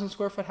 7,000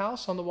 square foot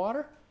house on the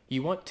water?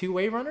 You want 2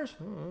 wave runners?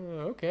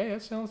 Okay,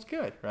 that sounds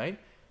good, right?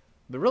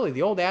 But really,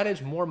 the old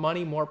adage, more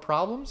money, more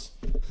problems.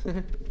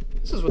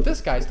 This is what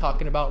this guy's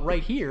talking about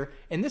right here.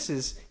 And this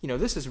is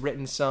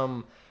written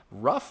some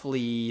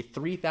roughly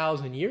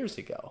 3,000 years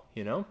ago,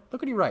 Look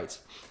what he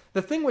writes.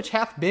 The thing which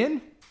hath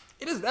been,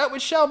 it is that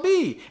which shall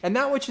be. And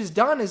that which is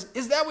done is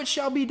that which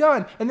shall be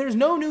done. And there's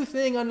no new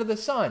thing under the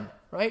sun,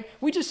 right?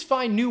 We just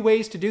find new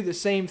ways to do the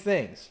same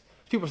things.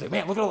 People say,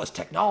 man, look at all this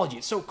technology.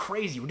 It's so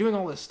crazy. We're doing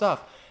all this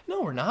stuff.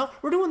 No, we're not.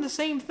 We're doing the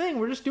same thing.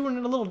 We're just doing it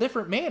in a little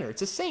different manner. It's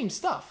the same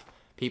stuff.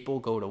 People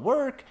go to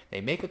work, they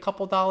make a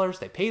couple dollars,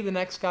 they pay the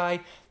next guy,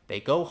 they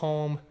go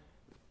home,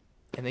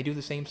 and they do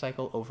the same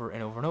cycle over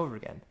and over and over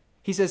again.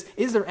 He says,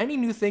 is there any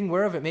new thing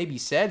whereof it may be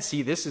said,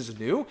 see, this is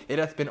new? It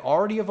hath been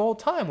already of old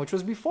time, which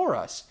was before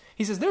us.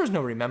 He says, there is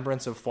no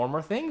remembrance of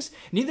former things,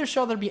 neither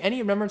shall there be any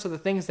remembrance of the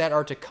things that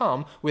are to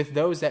come with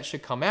those that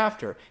should come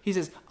after. He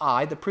says,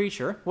 I, the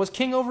preacher, was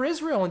king over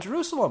Israel and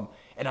Jerusalem,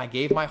 and I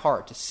gave my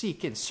heart to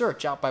seek and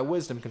search out by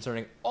wisdom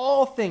concerning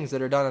all things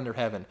that are done under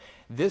heaven.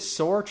 This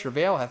sore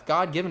travail hath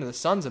God given to the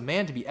sons of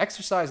man to be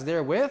exercised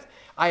therewith.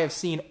 I have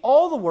seen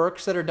all the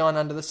works that are done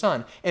under the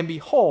sun, and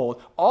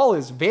behold, all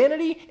is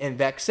vanity and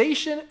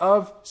vexation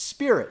of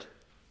spirit.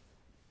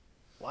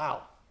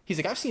 Wow. He's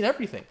like, I've seen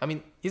everything. I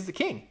mean, he's the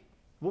king.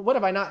 What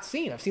have I not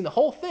seen? I've seen the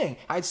whole thing.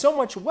 I had so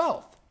much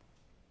wealth.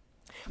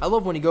 I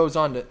love when he goes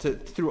on to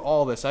through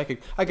all this. I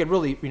could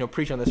really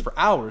preach on this for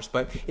hours.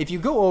 But if you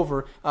go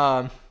over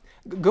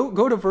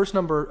go to verse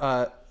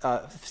number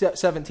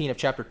 17 of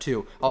chapter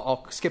 2.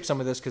 I'll skip some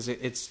of this because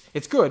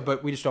it's good,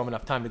 but we just don't have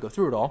enough time to go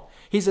through it all.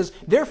 He says,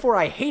 "Therefore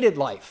I hated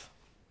life."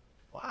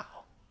 Wow,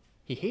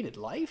 he hated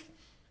life.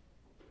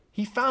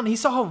 He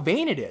saw how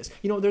vain it is.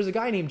 There's a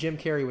guy named Jim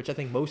Carrey, which I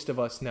think most of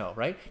us know,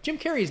 right? Jim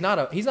Carrey he's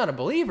not a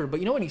believer, but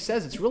you know what he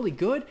says? It's really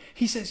good.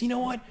 He says, you know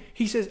what?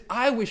 He says,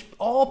 I wish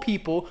all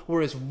people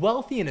were as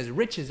wealthy and as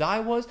rich as I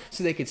was,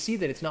 so they could see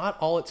that it's not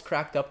all it's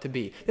cracked up to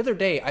be. The other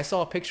day, I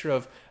saw a picture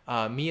of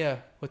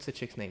Mia. What's the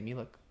chick's name?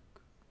 Mila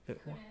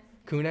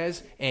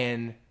Kunis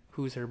and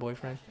who's her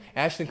boyfriend?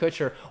 Ashton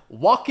Kutcher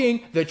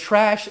walking the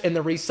trash and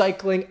the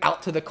recycling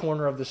out to the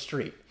corner of the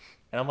street,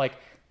 and I'm like,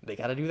 they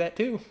got to do that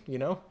too,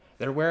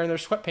 They're wearing their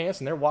sweatpants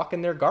and they're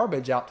walking their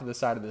garbage out to the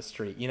side of the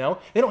street.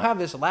 They don't have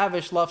this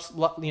lavish,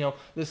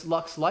 this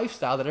luxe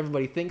lifestyle that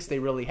everybody thinks they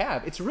really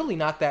have. It's really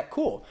not that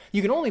cool.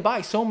 You can only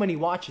buy so many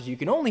watches. You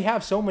can only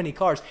have so many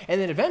cars. And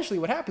then eventually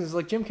what happens is,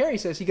 like Jim Carrey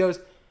says, he goes,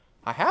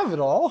 I have it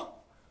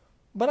all,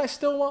 but I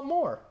still want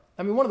more.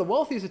 I mean, one of the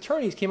wealthiest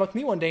attorneys came up to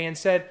me one day and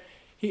said,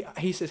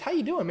 he says, how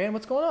you doing, man?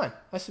 What's going on?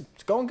 I said,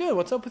 it's going good.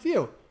 What's up with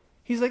you?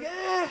 He's like,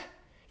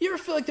 you ever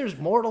feel like there's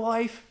more to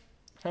life?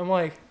 I'm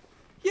like,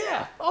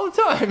 yeah, all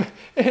the time.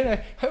 And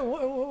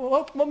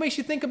what makes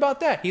you think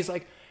about that? He's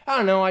like, I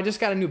don't know, I just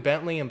got a new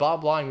Bentley and blah,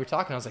 blah. And we were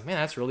talking. I was like, man,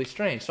 that's really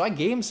strange. So I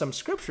gave him some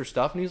scripture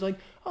stuff. And he's like,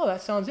 oh,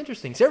 that sounds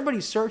interesting. So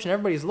everybody's searching.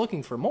 Everybody's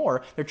looking for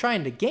more. They're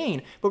trying to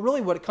gain. But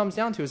really what it comes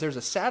down to is there's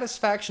a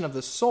satisfaction of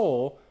the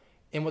soul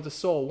in what the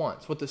soul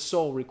wants, what the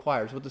soul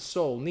requires, what the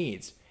soul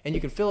needs. And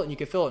you can fill it and you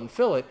can fill it and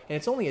fill it. And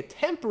it's only a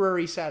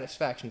temporary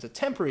satisfaction. It's a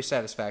temporary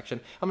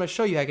satisfaction. I'm going to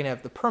show you how you can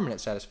have the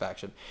permanent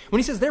satisfaction. When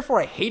he says,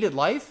 therefore I hated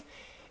life,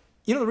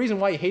 the reason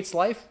why he hates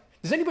life?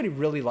 Does anybody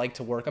really like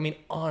to work? I mean,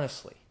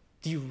 honestly,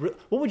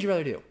 what would you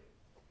rather do?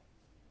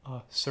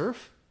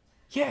 Surf?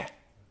 Yeah.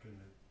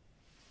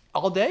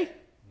 All day?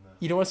 No.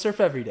 You don't want to surf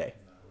every day?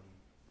 No.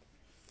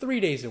 3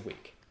 days a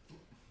week?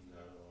 No.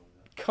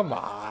 Come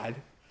on.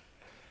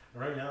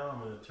 Right now, I'm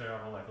going to tear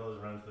off all my clothes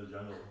and run into the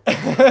jungle. My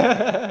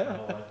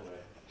whole life away.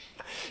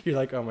 You're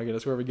like, oh my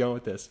goodness, where are we going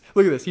with this?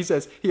 Look at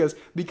this. He goes,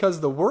 because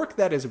the work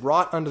that is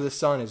wrought under the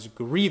sun is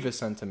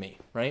grievous unto me,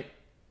 right?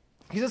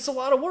 Because it's a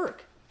lot of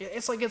work.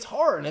 It's like it's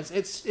hard and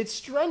it's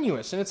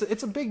strenuous and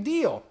it's a big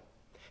deal.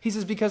 He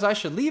says, because I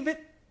should leave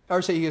it,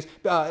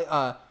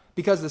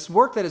 because this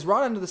work that is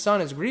wrought under the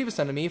sun is grievous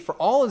unto me, for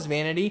all is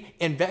vanity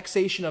and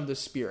vexation of the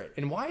spirit.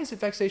 And why is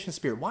it vexation of the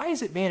spirit? Why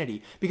is it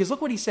vanity? Because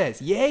look what he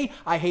says. Yea,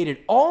 I hated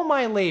all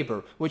my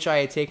labor which I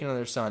had taken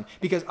under the sun,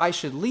 because I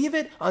should leave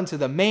it unto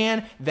the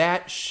man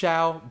that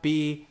shall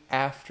be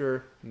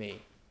after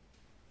me.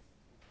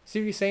 See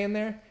what he's saying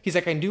there? He's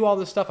like, I can do all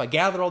this stuff. I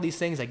gather all these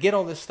things. I get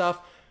all this stuff.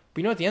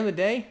 But at the end of the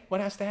day,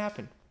 what has to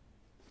happen?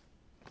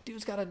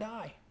 Dude's got to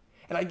die.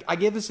 And I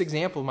gave this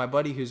example of my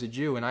buddy who's a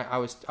Jew, and I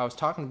was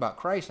talking about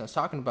Christ, and I was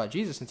talking about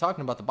Jesus, and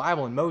talking about the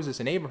Bible, and Moses,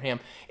 and Abraham,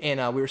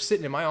 and we were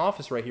sitting in my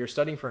office right here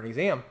studying for an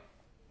exam,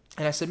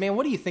 and I said, man,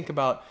 what do you think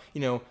about,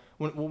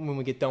 when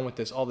we get done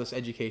with all this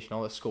education,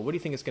 all this school, what do you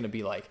think it's going to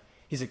be like?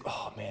 He's like,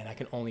 oh man, I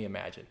can only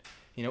imagine.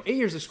 8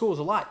 years of school is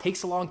a lot. It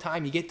takes a long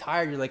time. You get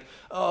tired. You're like,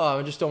 oh,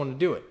 I just don't want to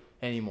do it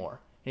anymore.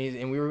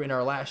 And we were in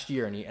our last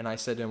year, and I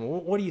said to him, well,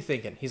 what are you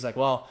thinking? He's like,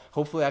 well,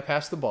 hopefully I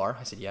pass the bar.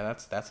 I said, yeah,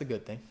 that's a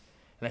good thing.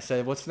 And I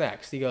said, what's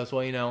next? He goes,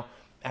 well,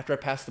 after I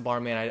pass the bar,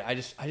 man, I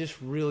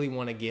just really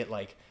want to get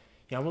like,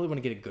 I really want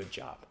to get a good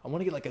job. I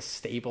want to get like a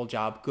stable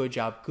job,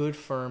 good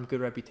firm,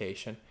 good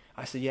reputation.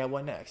 I said, yeah,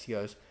 what next? He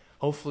goes,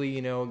 hopefully,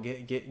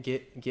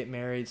 get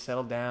married,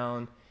 settle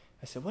down.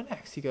 I said, what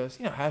next? He goes,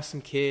 have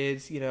some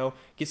kids,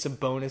 get some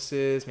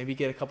bonuses, maybe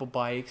get a couple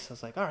bikes. I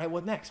was like, all right,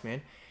 what next,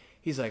 man?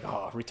 He's like,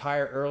 oh,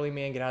 retire early,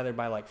 man, get out of there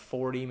by like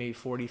 40, maybe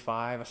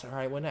 45. I said, all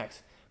right, what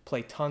next?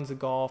 Play tons of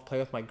golf, play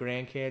with my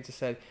grandkids. I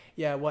said,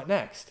 yeah, what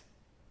next?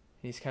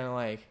 And he's kind of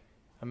like,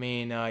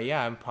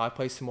 yeah, I'll probably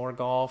play some more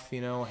golf,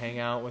 hang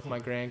out with my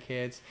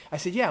grandkids. I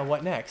said, yeah,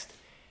 what next?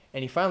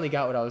 And he finally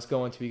got what I was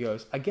going to. He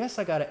goes, I guess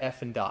I got to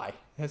F and die.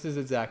 That's his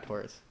exact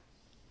words.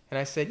 And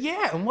I said,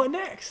 yeah, and what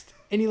next?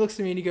 And he looks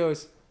at me and he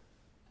goes,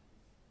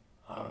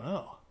 I don't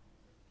know.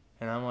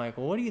 And I'm like,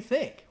 well, what do you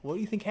think? What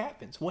do you think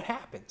happens? What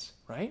happens,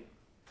 right?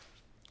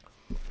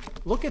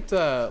 Look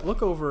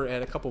over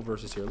at a couple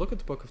verses here. Look at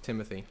the book of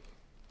Timothy.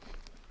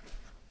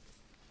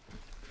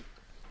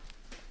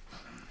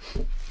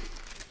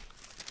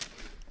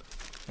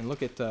 And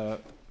look at 1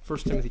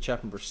 Timothy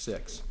chapter verse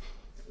 6.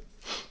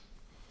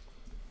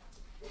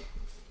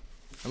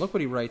 And look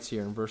what he writes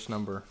here in verse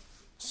number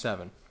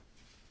 7.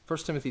 1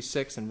 Timothy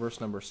 6 and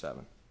verse number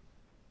 7.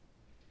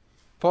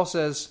 Paul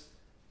says,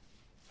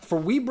 for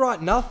we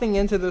brought nothing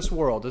into this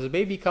world. Does a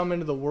baby come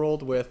into the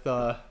world with,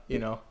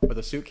 with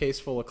a suitcase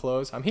full of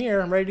clothes? I'm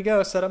here, I'm ready to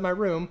go, set up my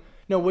room.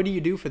 No, what do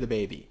you do for the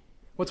baby?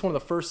 What's one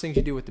of the first things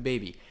you do with the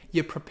baby?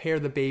 You prepare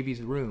the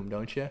baby's room,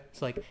 don't you?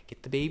 It's like,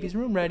 get the baby's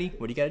room ready.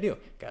 What do you got to do?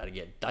 Got to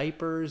get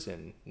diapers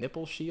and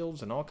nipple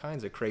shields and all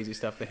kinds of crazy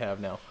stuff they have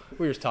now.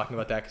 We were just talking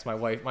about that because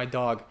my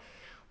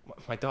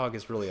dog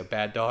is really a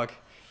bad dog.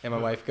 And my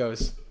wife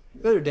goes,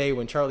 the other day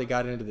when Charlie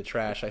got into the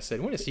trash, I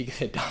said, when is he going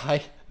to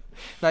die?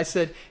 And I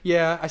said,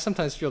 yeah, I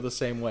sometimes feel the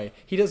same way.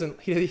 He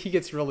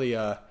gets really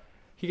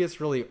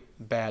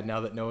bad now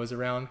that Noah's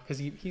around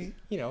because we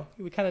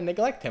kind of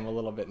neglect him a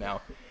little bit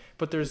now.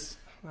 But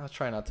I'll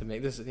try not to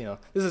make this,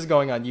 this is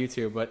going on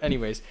YouTube, but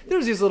anyways,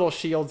 there's these little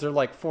shields. They're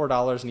like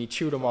 $4 and he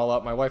chewed them all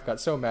up. My wife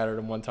got so mad at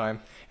him one time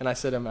and I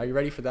said, are you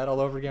ready for that all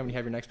over again when you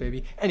have your next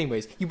baby?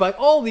 Anyways, you buy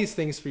all these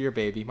things for your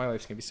baby. My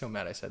wife's going to be so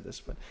mad I said this,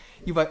 but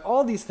you buy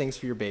all these things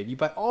for your baby. You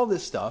buy all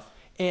this stuff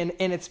and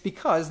it's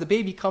because the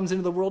baby comes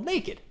into the world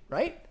naked,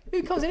 right?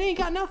 It comes in, it ain't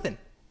got nothing.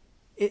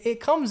 It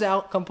comes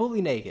out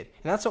completely naked.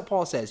 And that's what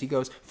Paul says. He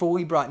goes, for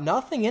we brought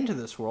nothing into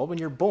this world. When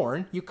you're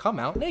born, you come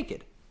out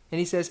naked. And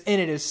he says, and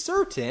it is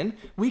certain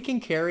we can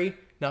carry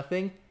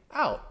nothing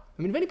out.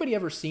 I mean, have anybody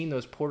ever seen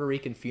those Puerto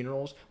Rican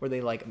funerals where they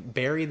like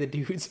bury the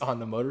dudes on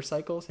the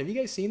motorcycles? Have you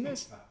guys seen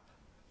this?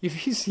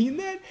 Have you seen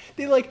that?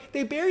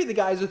 They bury the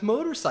guys with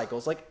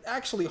motorcycles, like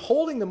actually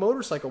holding the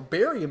motorcycle,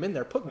 bury them in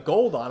there, put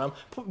gold on them,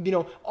 put,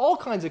 all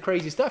kinds of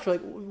crazy stuff. You're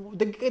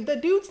like, the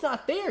dude's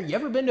not there. You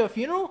ever been to a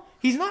funeral?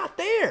 He's not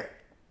there.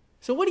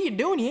 So what are you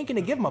doing? You ain't going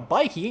to give him a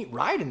bike. He ain't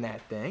riding that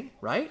thing,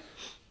 right?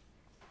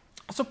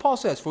 So Paul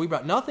says, for we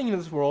brought nothing into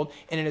this world,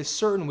 and it is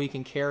certain we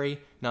can carry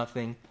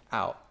nothing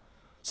out.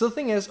 So the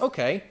thing is,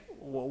 okay,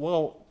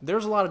 well,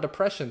 there's a lot of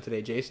depression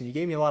today, Jason. You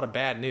gave me a lot of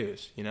bad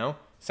news,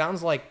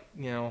 Sounds like,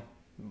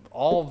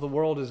 all of the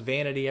world is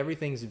vanity.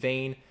 Everything's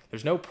vain.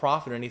 There's no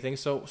profit or anything.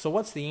 So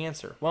what's the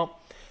answer? Well,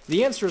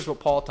 the answer is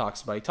what Paul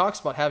talks about. He talks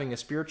about having a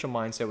spiritual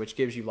mindset which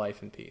gives you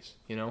life and peace.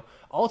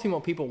 Ultimately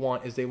what people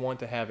want is they want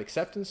to have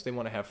acceptance, they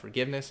want to have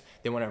forgiveness,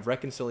 they want to have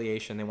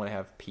reconciliation, they want to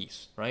have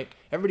peace, right?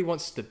 Everybody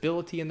wants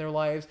stability in their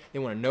lives. They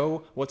want to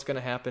know what's going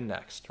to happen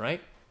next,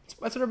 right?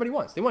 That's what everybody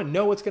wants. They want to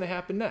know what's going to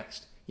happen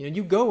next.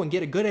 You go and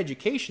get a good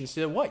education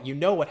so what? You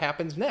know what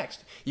happens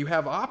next. You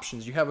have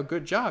options. You have a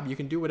good job. You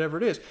can do whatever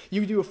it is.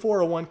 You do a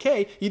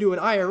 401k, you do an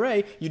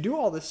IRA, you do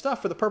all this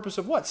stuff for the purpose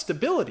of what?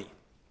 Stability.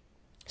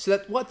 So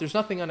that what? There's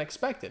nothing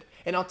unexpected.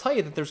 And I'll tell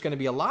you that there's going to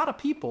be a lot of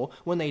people,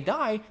 when they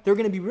die, they're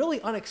going to be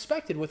really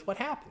unexpected with what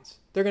happens.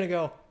 They're going to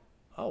go,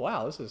 oh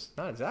wow, this is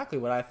not exactly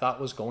what I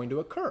thought was going to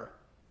occur.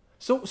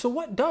 So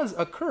what does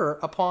occur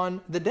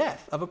upon the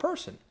death of a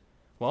person?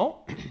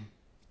 Well,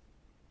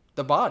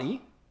 the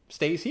body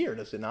stays here,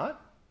 does it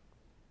not?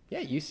 Yeah,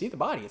 you see the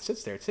body. It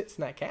sits there. It sits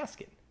in that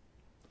casket.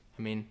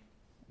 I mean,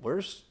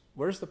 where's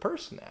the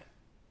person at?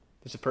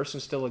 Does the person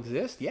still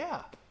exist?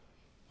 Yeah.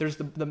 There's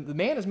the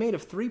man is made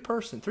of three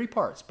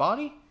parts: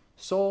 body,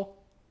 soul,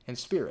 and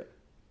spirit.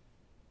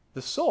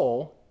 The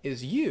soul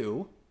is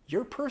you,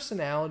 your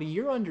personality,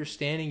 your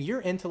understanding, your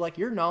intellect,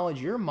 your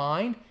knowledge, your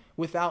mind,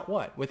 without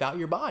what? Without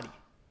your body.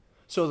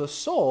 So the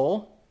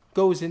soul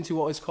goes into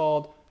what is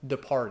called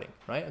departing,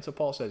 right? That's what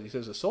Paul says. He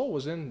says the soul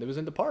was in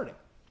departing.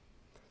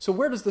 So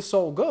where does the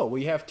soul go?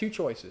 Well, you have two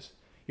choices.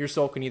 Your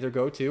soul can either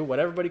go to what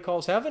everybody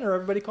calls heaven or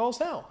everybody calls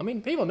hell. I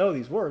mean, people know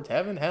these words: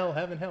 heaven, hell,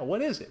 heaven, hell.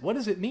 What is it? What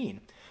does it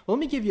mean? Well, let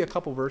me give you a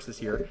couple verses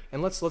here,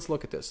 and let's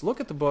look at this.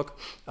 Look at the book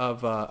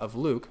of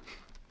Luke,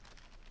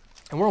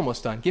 and we're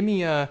almost done. Give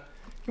me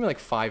like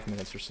 5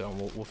 minutes or so,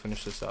 and we'll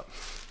finish this up.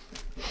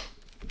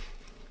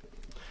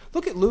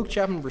 Look at Luke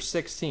chapter number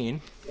 16,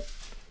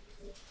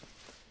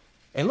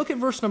 and look at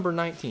verse number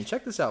 19.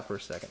 Check this out for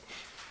a second.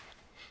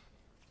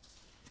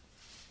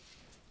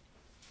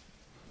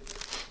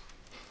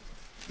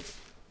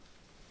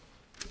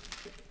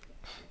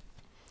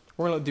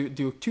 We're going to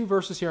do 2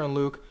 verses here in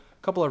Luke,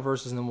 a couple of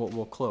verses, and then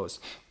we'll close.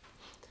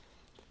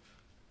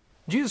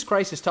 Jesus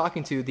Christ is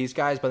talking to these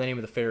guys by the name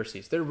of the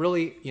Pharisees. They're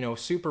really,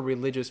 super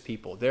religious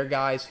people. They're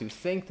guys who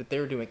think that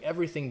they're doing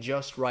everything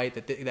just right,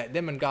 that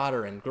them and God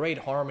are in great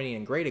harmony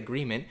and great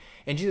agreement.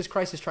 And Jesus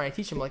Christ is trying to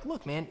teach them, like,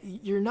 look, man,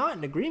 you're not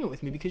in agreement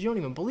with me because you don't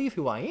even believe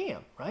who I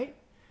am, right?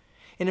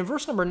 And in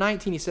verse number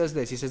 19, he says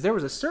this. He says, there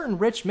was a certain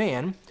rich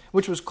man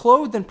which was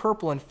clothed in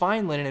purple and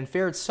fine linen and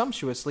fared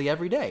sumptuously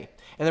every day.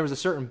 And there was a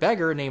certain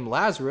beggar named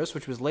Lazarus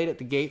which was laid at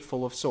the gate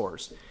full of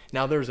sores.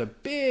 Now there's a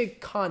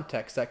big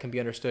context that can be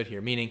understood here,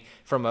 meaning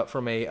from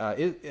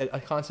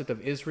a concept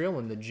of Israel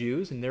and the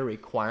Jews and their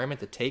requirement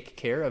to take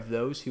care of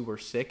those who were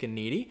sick and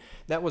needy.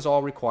 That was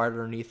all required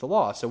underneath the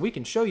law. So we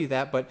can show you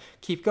that, but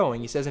keep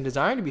going. He says, and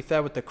desiring to be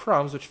fed with the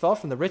crumbs which fell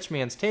from the rich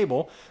man's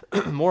table,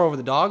 moreover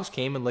the dogs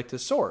came and licked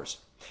his sores.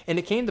 And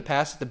it came to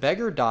pass that the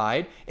beggar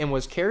died and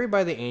was carried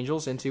by the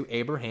angels into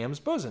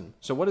Abraham's bosom.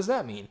 So what does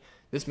that mean?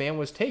 This man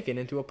was taken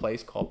into a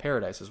place called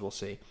paradise, as we'll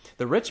see.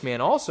 The rich man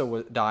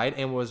also died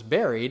and was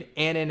buried,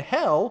 and in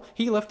hell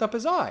he lift up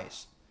his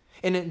eyes.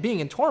 And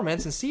being in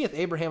torments, and seeth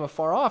Abraham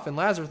afar off, and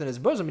Lazarus in his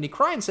bosom, and he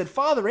cried and said,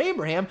 Father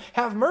Abraham,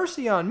 have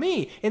mercy on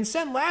me, and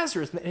send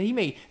Lazarus, that he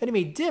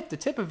may dip the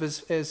tip of his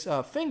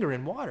finger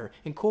in water,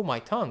 and cool my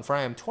tongue, for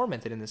I am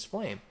tormented in this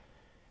flame.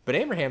 But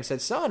Abraham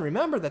said, Son,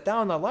 remember that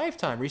thou in thy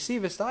lifetime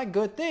receivest thy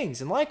good things,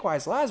 and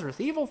likewise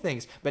Lazarus evil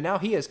things. But now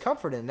he is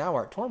comforted, and thou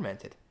art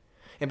tormented.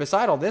 And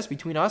beside all this,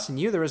 between us and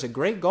you there is a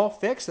great gulf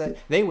fixed, that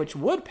they which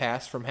would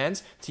pass from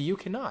hence to you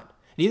cannot.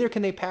 Neither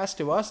can they pass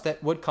to us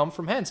that would come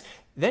from hence.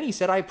 Then he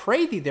said, I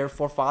pray thee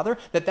therefore, Father,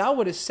 that thou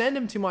wouldest send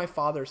him to my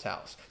father's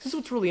house. This is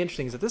what's really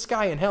interesting, is that this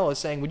guy in hell is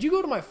saying, would you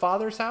go to my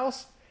father's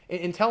house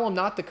and tell him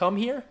not to come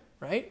here?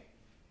 Right?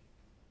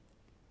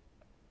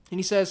 And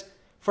he says,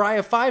 For I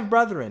have 5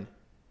 brethren,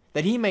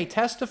 that he may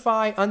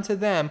testify unto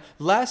them,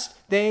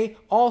 lest they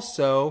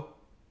also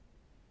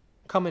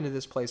come into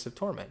this place of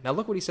torment. Now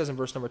look what he says in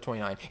verse number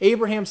 29.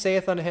 Abraham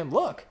saith unto him,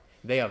 Look,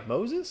 they have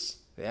Moses,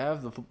 they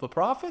have the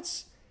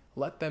prophets,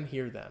 let them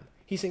hear them.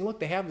 He's saying, look,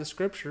 they have the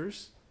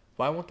scriptures,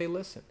 why won't they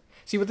listen?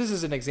 See, what this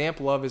is an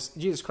example of is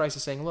Jesus Christ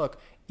is saying, look,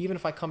 even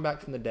if I come back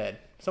from the dead,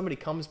 somebody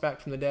comes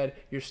back from the dead,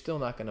 you're still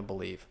not going to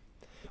believe.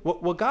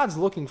 What God's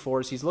looking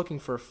for is he's looking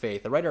for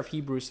faith. The writer of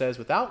Hebrews says,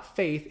 without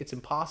faith, it's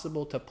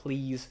impossible to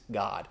please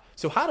God.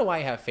 So how do I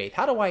have faith?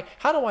 How do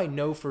I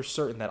know for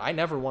certain that I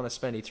never want to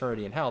spend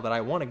eternity in hell, that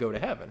I want to go to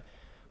heaven?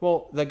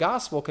 Well, the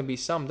gospel can be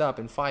summed up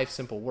in 5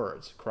 simple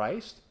words.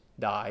 Christ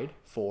died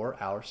for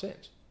our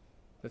sins.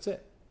 That's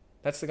it.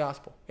 That's the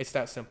gospel. It's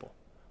that simple.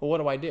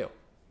 Well, what do?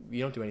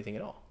 You don't do anything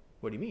at all.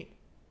 What do you mean?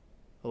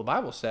 Well, the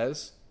Bible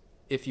says,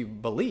 if you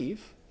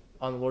believe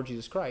on the Lord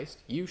Jesus Christ,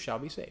 you shall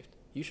be saved.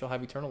 You shall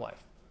have eternal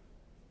life.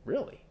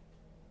 Really?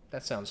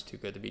 That sounds too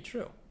good to be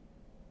true.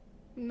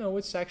 No,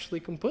 it's actually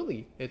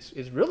completely. It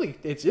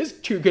is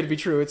too good to be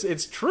true.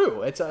 It's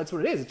true. That's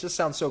what it is. It just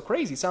sounds so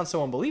crazy. It sounds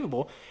so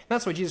unbelievable. And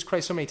that's why Jesus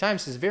Christ so many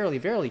times says, Verily,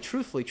 verily,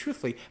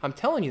 truthfully, I'm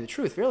telling you the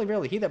truth. Verily,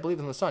 verily, he that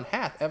believeth on the Son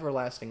hath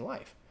everlasting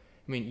life.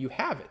 I mean, you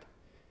have it.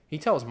 He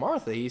tells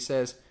Martha, he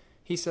says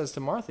to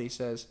Martha,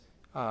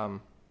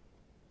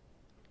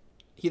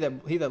 he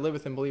that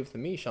liveth and believeth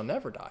in me shall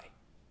never die.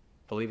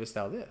 Believest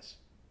thou this?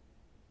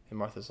 And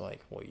Martha's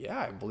like, well, yeah,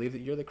 I believe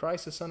that you're the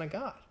Christ, the Son of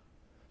God.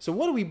 So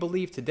what do we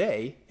believe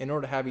today in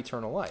order to have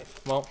eternal life?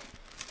 Well,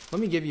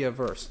 let me give you a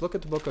verse. Look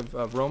at the book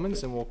of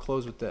Romans, and we'll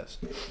close with this.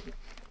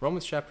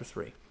 Romans chapter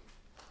 3.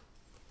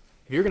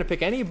 If you're going to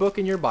pick any book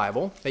in your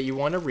Bible that you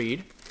want to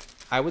read,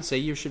 I would say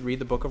you should read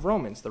the book of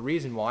Romans. The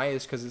reason why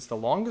is because it's the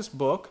longest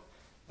book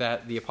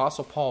that the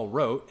Apostle Paul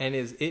wrote, and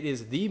it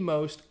is the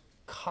most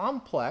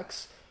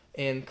complex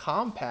and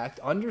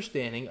compact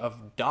understanding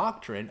of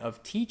doctrine,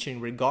 of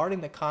teaching regarding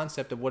the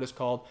concept of what is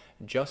called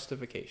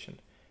justification.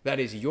 That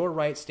is your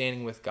right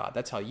standing with God.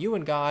 That's how you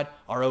and God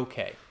are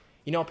okay.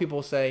 You know,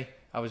 people say,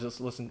 I was just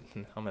listening,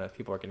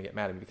 people are going to get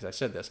mad at me because I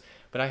said this,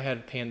 but I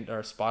had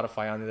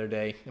Spotify on the other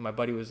day, and my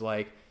buddy was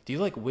like, do you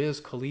like Wiz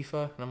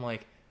Khalifa? And I'm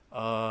like,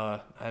 I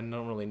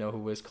don't really know who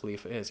Wiz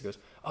Khalifa is. He goes,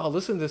 oh,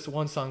 listen to this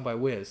one song by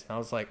Wiz. And I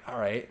was like, all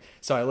right.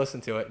 So I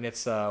listened to it, and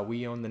it's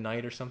We Own the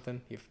Night or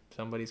something. If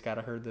somebody's got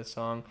to heard this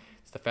song,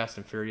 it's the Fast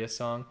and Furious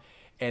song.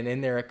 And in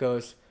there it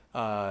goes,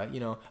 I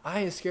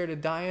ain't scared of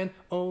dying,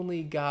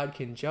 only God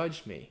can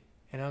judge me.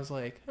 And I was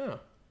like,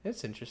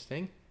 that's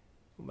interesting.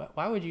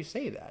 Why would you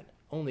say that?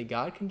 Only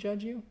God can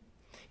judge you?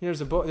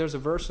 There's a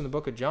verse in the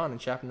book of John in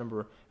chapter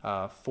number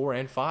 4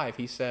 and 5.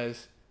 He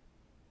says,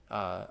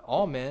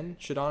 all men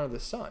should honor the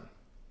Son.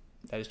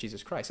 That is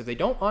Jesus Christ. If they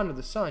don't honor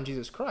the Son,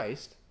 Jesus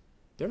Christ,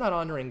 they're not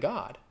honoring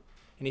God.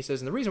 And he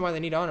says, and the reason why they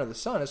need to honor the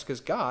Son is because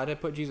God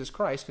had put Jesus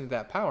Christ into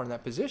that power and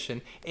that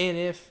position. And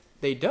if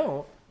they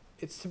don't,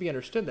 it's to be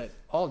understood that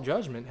all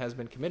judgment has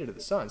been committed to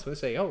the Son. So when they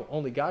say, oh,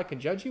 only God can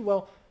judge you,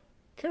 well,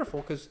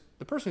 careful, because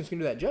the person who's going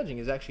to do that judging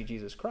is actually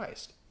Jesus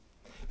Christ.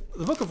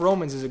 The book of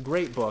Romans is a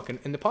great book, and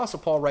the Apostle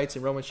Paul writes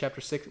in Romans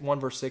chapter 1,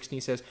 verse 16, he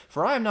says,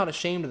 For I am not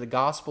ashamed of the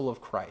gospel of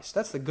Christ.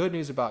 That's the good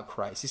news about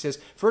Christ. He says,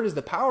 For it is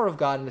the power of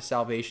God unto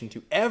salvation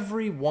to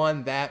every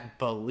one that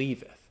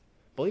believeth.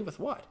 Believeth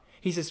what?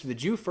 He says to the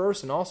Jew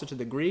first and also to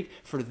the Greek,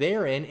 for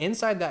therein,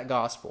 inside that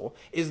gospel,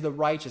 is the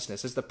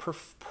righteousness, is the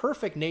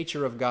perfect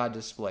nature of God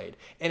displayed.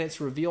 And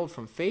it's revealed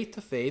from faith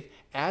to faith,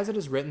 as it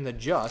is written, the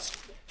just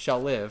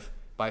shall live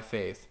by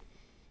faith.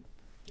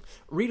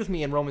 Read with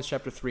me in Romans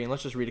chapter 3, and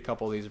let's just read a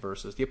couple of these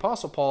verses. The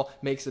Apostle Paul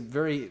makes it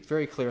very,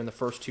 very clear in the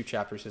first 2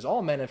 chapters. He says,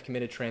 all men have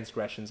committed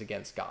transgressions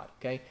against God.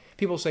 Okay?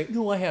 People say,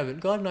 no, I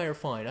haven't. God and I are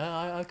fine.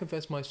 I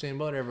confess my sin,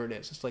 whatever it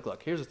is. It's like,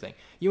 look, here's the thing.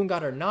 You and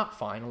God are not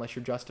fine unless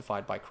you're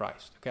justified by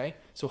Christ. Okay?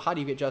 So how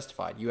do you get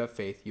justified? You have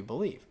faith, you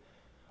believe.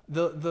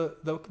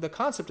 The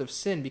concept of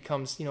sin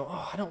becomes,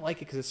 I don't like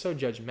it because it's so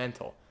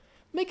judgmental.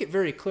 Make it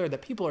very clear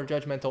that people are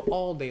judgmental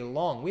all day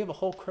long. We have a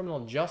whole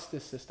criminal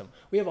justice system.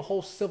 We have a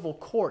whole civil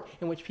court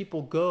in which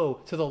people go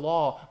to the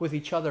law with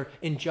each other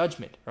in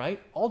judgment, right?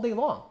 All day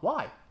long.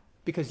 Why?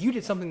 Because you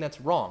did something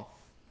that's wrong.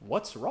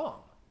 What's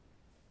wrong?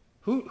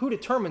 Who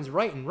determines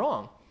right and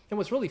wrong? And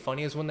what's really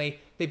funny is when they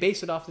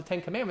base it off the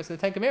Ten Commandments, and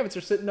the Ten Commandments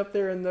are sitting up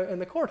there in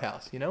the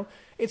courthouse,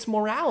 It's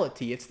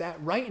morality. It's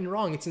that right and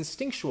wrong. It's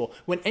instinctual.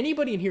 When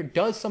anybody in here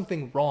does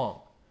something wrong,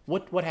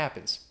 what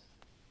happens?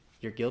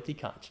 Your guilty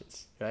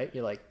conscience, right?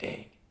 You're like,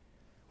 dang,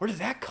 where does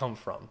that come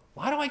from?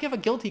 Why do I have a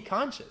guilty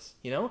conscience?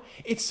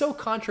 It's so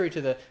contrary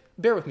to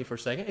bear with me for a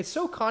second, it's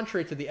so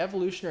contrary to the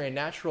evolutionary and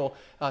natural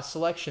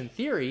selection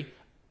theory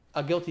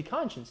a guilty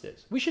conscience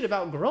is. We should have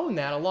outgrown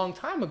that a long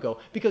time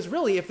ago, because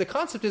really, if the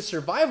concept is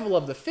survival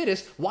of the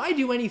fittest, why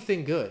do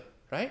anything good,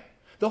 right?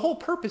 The whole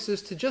purpose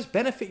is to just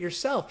benefit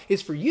yourself,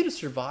 is for you to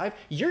survive,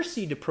 your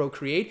seed to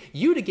procreate,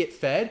 you to get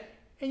fed,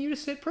 and you to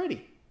sit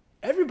pretty.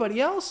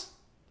 Everybody else,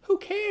 who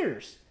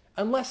cares?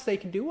 Unless they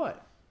can do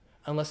what?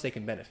 Unless they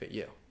can benefit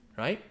you,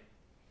 right?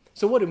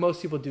 So what do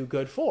most people do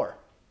good for?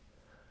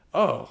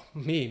 Oh,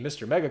 me,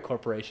 Mr. Mega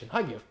Corporation,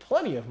 I give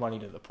plenty of money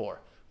to the poor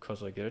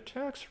because I get a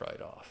tax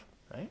write-off,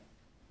 right?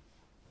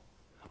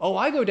 Oh,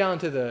 I go down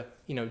to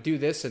do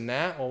this and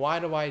that. Well, why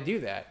do I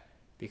do that?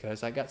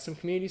 Because I got some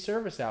community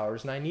service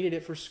hours and I needed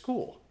it for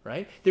school,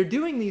 right? They're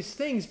doing these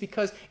things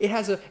because it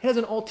has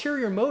an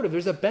ulterior motive.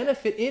 There's a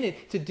benefit in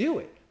it to do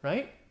it,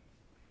 right?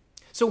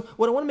 So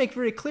what I want to make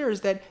very clear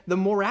is that the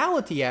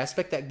morality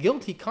aspect, that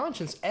guilty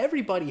conscience,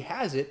 everybody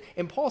has it.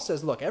 And Paul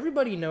says, look,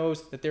 everybody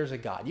knows that there's a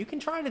God. You can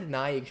try to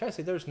deny it. You can try to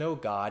say there's no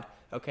God,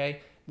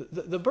 okay?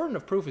 The burden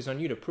of proof is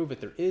on you to prove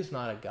that there is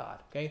not a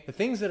God, okay? The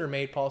things that are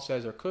made, Paul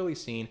says, are clearly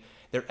seen.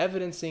 They're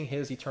evidencing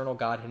his eternal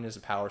God and his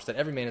powers, that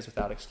every man is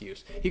without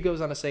excuse. He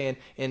goes on to say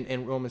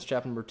in Romans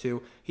chapter number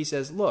 2, he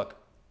says, look,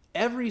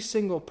 every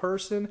single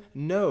person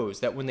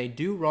knows that when they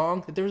do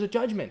wrong, that there's a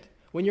judgment.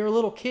 When you're a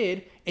little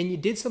kid and you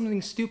did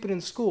something stupid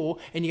in school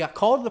and you got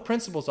called to the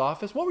principal's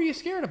office, what were you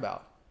scared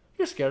about?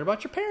 You're scared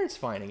about your parents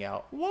finding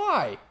out.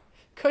 Why?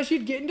 Because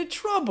you'd get into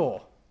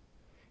trouble.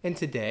 And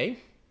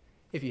today,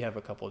 if you have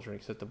a couple of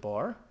drinks at the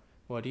bar,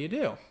 what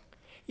do?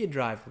 You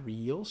drive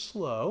real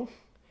slow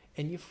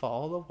and you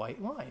follow the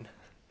white line.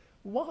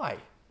 Why?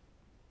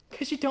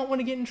 Because you don't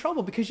want to get in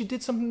trouble because you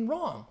did something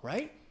wrong,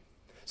 right?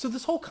 So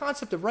this whole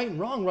concept of right and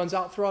wrong runs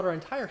out throughout our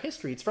entire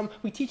history.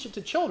 We teach it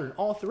to children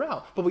all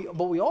throughout. But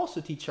we also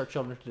teach our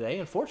children today,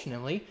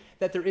 unfortunately,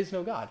 that there is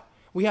no God.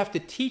 We have to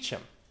teach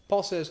them.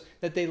 Paul says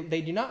that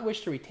they do not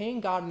wish to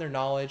retain God in their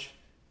knowledge.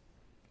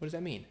 What does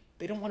that mean?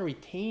 They don't want to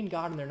retain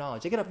God in their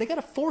knowledge. They got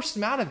to force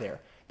them out of there.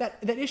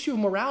 That issue of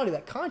morality,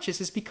 that conscience,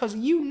 is because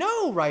you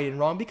know right and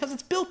wrong, because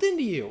it's built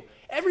into you.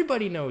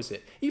 Everybody knows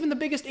it. Even the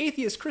biggest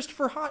atheists,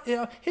 Christopher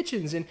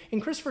Hitchens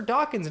and Christopher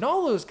Dawkins and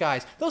all those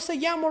guys, they'll say,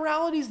 yeah,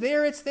 morality's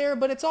there,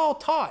 but it's all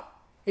taught.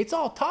 It's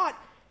all taught.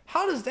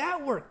 How does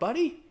that work,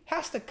 buddy? It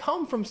has to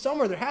come from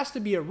somewhere. There has to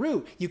be a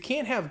root. You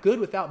can't have good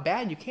without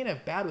bad. You can't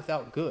have bad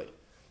without good.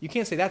 You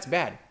can't say that's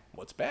bad.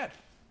 What's bad?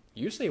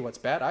 You say what's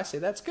bad. I say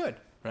that's good,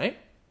 right?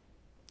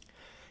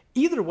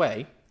 Either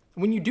way,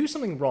 when you do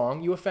something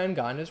wrong, you offend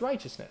God and his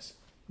righteousness.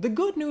 The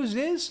good news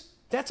is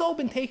that's all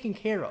been taken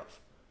care of.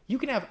 You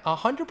can have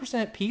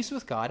 100% peace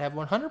with God, have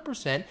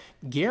 100%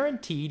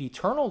 guaranteed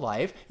eternal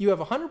life. You have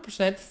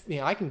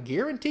 100%, I can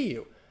guarantee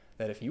you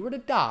that if you were to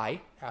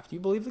die after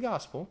you believe the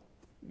gospel,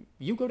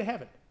 you go to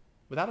heaven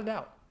without a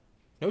doubt.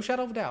 No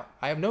shadow of a doubt.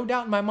 I have no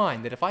doubt in my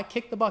mind that if I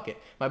kick the bucket,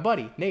 my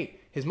buddy, Nate,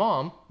 his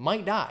mom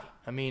might die.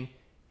 I mean,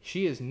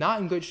 she is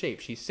not in good shape.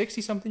 She's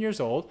 60-something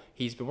years old.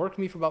 He's been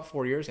working with me for about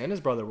 4 years, and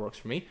his brother works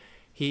for me.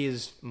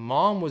 His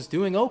mom was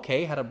doing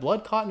okay, had a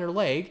blood clot in her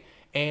leg,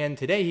 and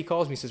today he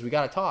calls me and says, we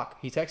got to talk.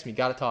 He texts me,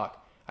 got to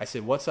talk. I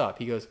said, what's up?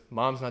 He goes,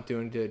 Mom's not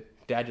doing good.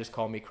 Dad just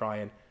called me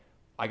crying.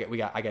 I got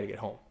to get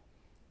home.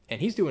 And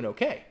he's doing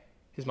okay.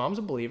 His mom's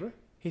a believer.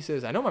 He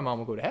says, I know my mom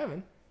will go to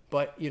heaven,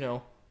 but,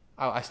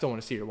 I still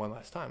want to see her one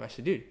last time. I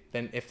said, dude,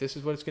 then if this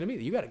is what it's going to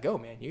be, you got to go,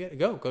 man. You got to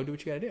go. Go do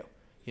what you got to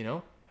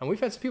do, And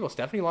we've had some people.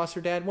 Stephanie lost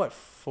her dad,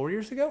 4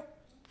 years ago?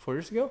 4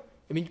 years ago?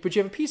 I mean, but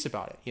you have a peace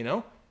about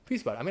it,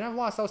 Peace about it. I mean, I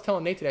was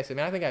telling Nate today, I said,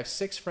 man, I think I have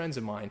 6 friends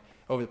of mine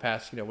over the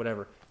past,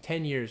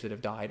 10 years that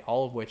have died,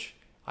 all of which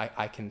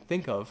I can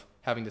think of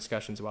having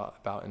discussions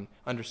about and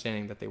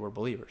understanding that they were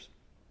believers.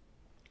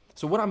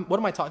 So what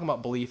am I talking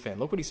about belief in?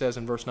 Look what he says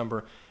in look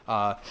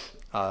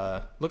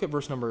at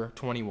verse number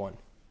 21.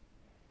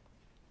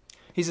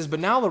 He says, but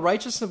now the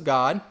righteousness of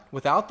God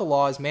without the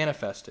law is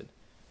manifested.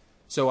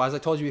 So as I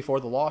told you before,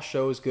 the law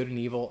shows good and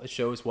evil. It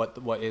shows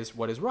what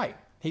is right.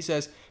 He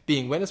says,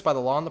 being witnessed by the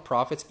law and the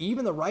prophets,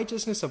 even the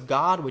righteousness of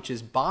God, which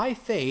is by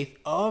faith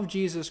of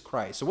Jesus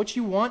Christ. So what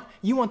you want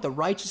the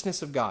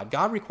righteousness of God.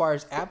 God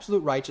requires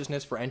absolute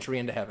righteousness for entry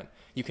into heaven.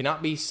 You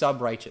cannot be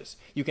sub-righteous.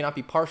 You cannot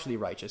be partially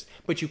righteous.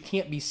 But you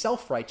can't be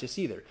self-righteous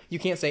either. You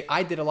can't say,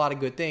 I did a lot of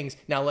good things,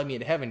 now let me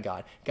into heaven,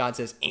 God. God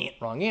says,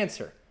 wrong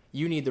answer.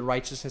 You need the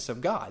righteousness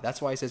of God.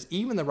 That's why he says,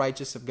 even the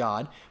righteousness of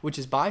God, which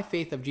is by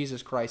faith of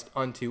Jesus Christ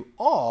unto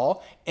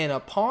all, and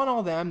upon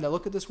all them that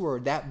look at this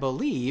word, that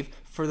believe,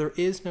 for there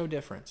is no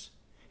difference.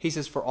 He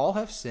says, for all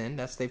have sinned,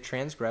 that's they've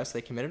transgressed,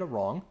 they committed a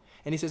wrong.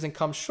 And he says, and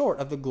come short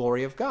of the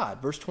glory of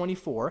God. Verse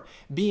 24,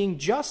 being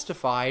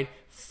justified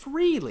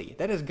freely.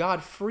 That is,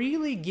 God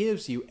freely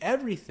gives you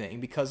everything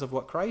because of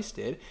what Christ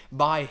did.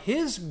 By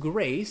his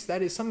grace,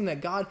 that is something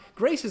that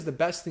grace is the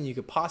best thing you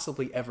could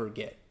possibly ever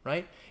get,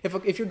 right?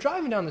 If you're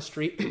driving down the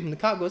street and the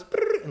cop goes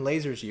and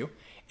lasers you,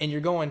 and you're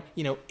going,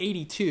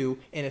 82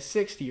 and a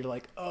 60, you're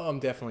like, oh, I'm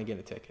definitely getting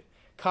a ticket.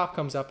 Cop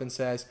comes up and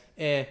says,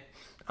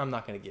 I'm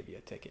not going to give you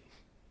a ticket.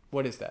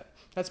 What is that?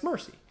 That's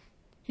mercy.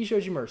 He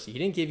shows you mercy. He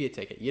didn't give you a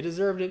ticket. You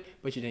deserved it,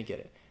 but you didn't get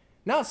it.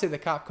 Now let's say the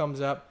cop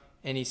comes up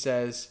and he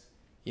says,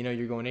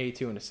 you're going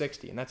 82 and a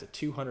 60, and that's a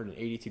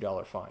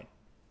 $282 fine.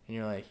 And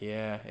you're like,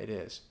 yeah, it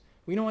is.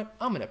 Well, you know what?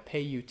 I'm going to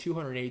pay you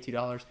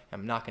 $282.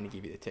 I'm not going to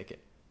give you the ticket.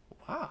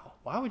 Wow.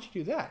 Why would you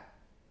do that?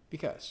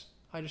 Because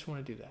I just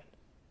want to do that.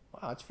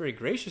 Wow, it's very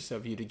gracious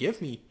of you to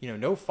give me,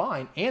 no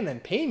fine and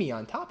then pay me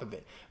on top of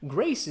it.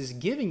 Grace is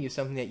giving you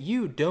something that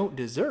you don't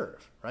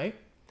deserve, right?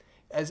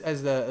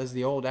 As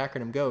the old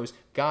acronym goes,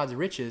 God's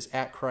riches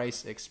at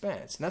Christ's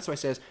expense. And that's why it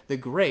says the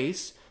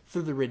grace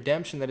through the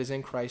redemption that is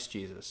in Christ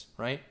Jesus,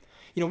 right?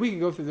 We could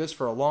go through this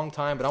for a long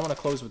time, but I want to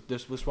close with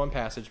this one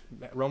passage,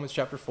 Romans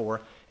chapter 4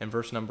 and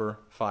verse number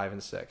 5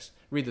 and 6.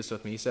 Read this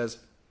with me. He says,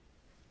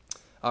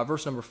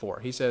 verse number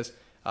 4, he says,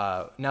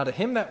 now to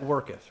him that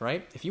worketh,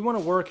 right? If you want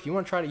to work, if you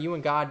want to try to, you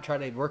and God try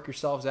to work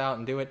yourselves out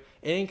and do it,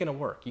 it ain't going to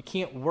work. You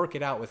can't work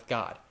it out with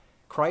God.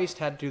 Christ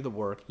had to do the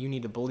work. You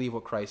need to believe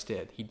what Christ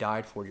did. He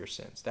died for your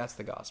sins. That's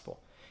the gospel.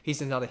 He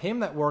says, now to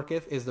him that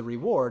worketh is the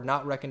reward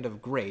not reckoned of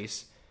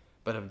grace,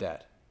 but of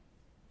debt.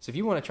 So if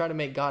you want to try to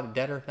make God a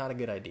debtor, not a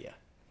good idea.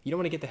 You don't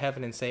want to get to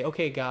heaven and say,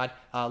 okay, God,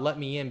 let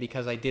me in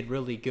because I did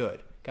really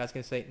good. God's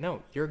going to say,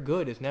 no, your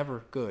good is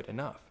never good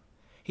enough.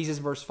 He says,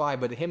 verse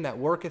 5, but to him that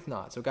worketh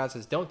not. So God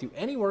says, don't do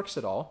any works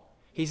at all.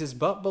 He says,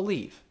 but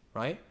believe,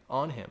 right,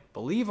 on him.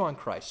 Believe on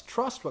Christ.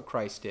 Trust what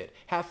Christ did.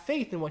 Have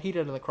faith in what he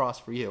did on the cross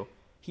for you.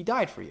 He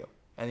died for you,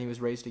 and he was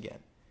raised again.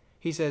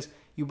 He says,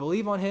 you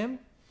believe on him,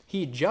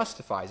 he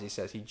justifies, he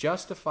says. He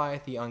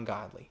justifieth the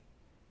ungodly.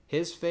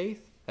 His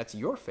faith, that's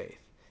your faith,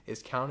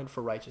 is counted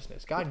for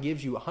righteousness. God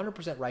gives you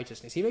 100%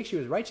 righteousness. He makes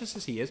you as righteous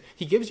as he is.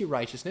 He gives you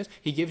righteousness.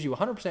 He gives you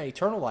 100%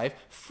 eternal life,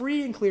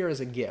 free and clear as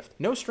a gift.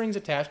 No strings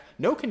attached,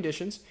 no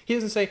conditions. He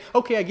doesn't say,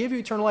 okay, I give you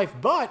eternal life,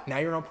 but now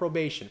you're on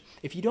probation.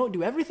 If you don't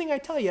do everything I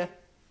tell you,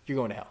 you're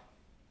going to hell.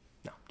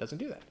 No, doesn't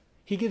do that.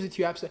 He gives it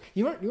to you absolutely.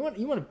 You want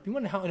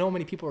to know how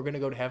many people are going to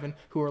go to heaven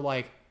who are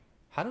like,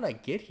 how did I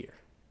get here?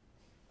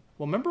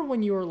 Well, remember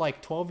when you were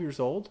like 12 years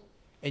old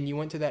and you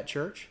went to that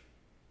church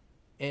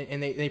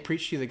and they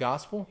preached to you the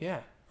gospel? Yeah.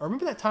 Or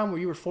remember that time where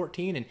you were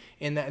 14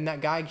 and that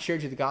guy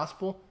shared you the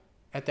gospel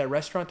at that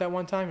restaurant that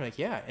one time? You're like,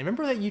 yeah. And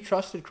remember that you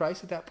trusted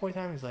Christ at that point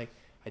in time? He's like,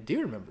 I do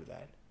remember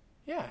that.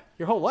 Yeah.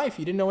 Your whole life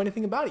you didn't know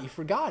anything about it. You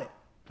forgot it,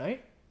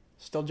 right?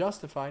 Still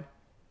justified.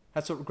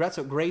 That's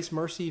what grace,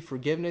 mercy,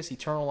 forgiveness,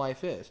 eternal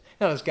life is.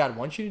 Now, does God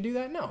want you to do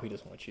that? No, he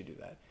doesn't want you to do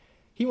that.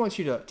 He wants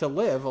you to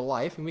live a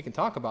life, and we can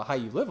talk about how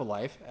you live a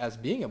life as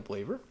being a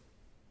believer.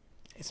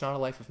 It's not a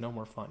life of no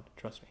more fun.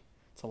 Trust me.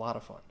 It's a lot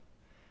of fun.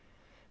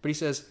 But he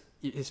says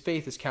his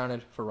faith is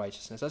counted for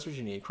righteousness. That's what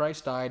you need.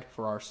 Christ died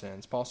for our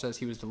sins. Paul says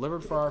he was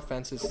delivered for our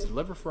offenses, he's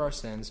delivered for our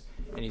sins,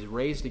 and he's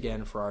raised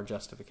again for our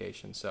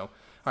justification. So, all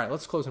right,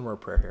 let's close in word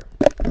of prayer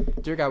here.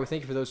 Dear God, we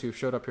thank you for those who have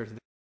showed up here today.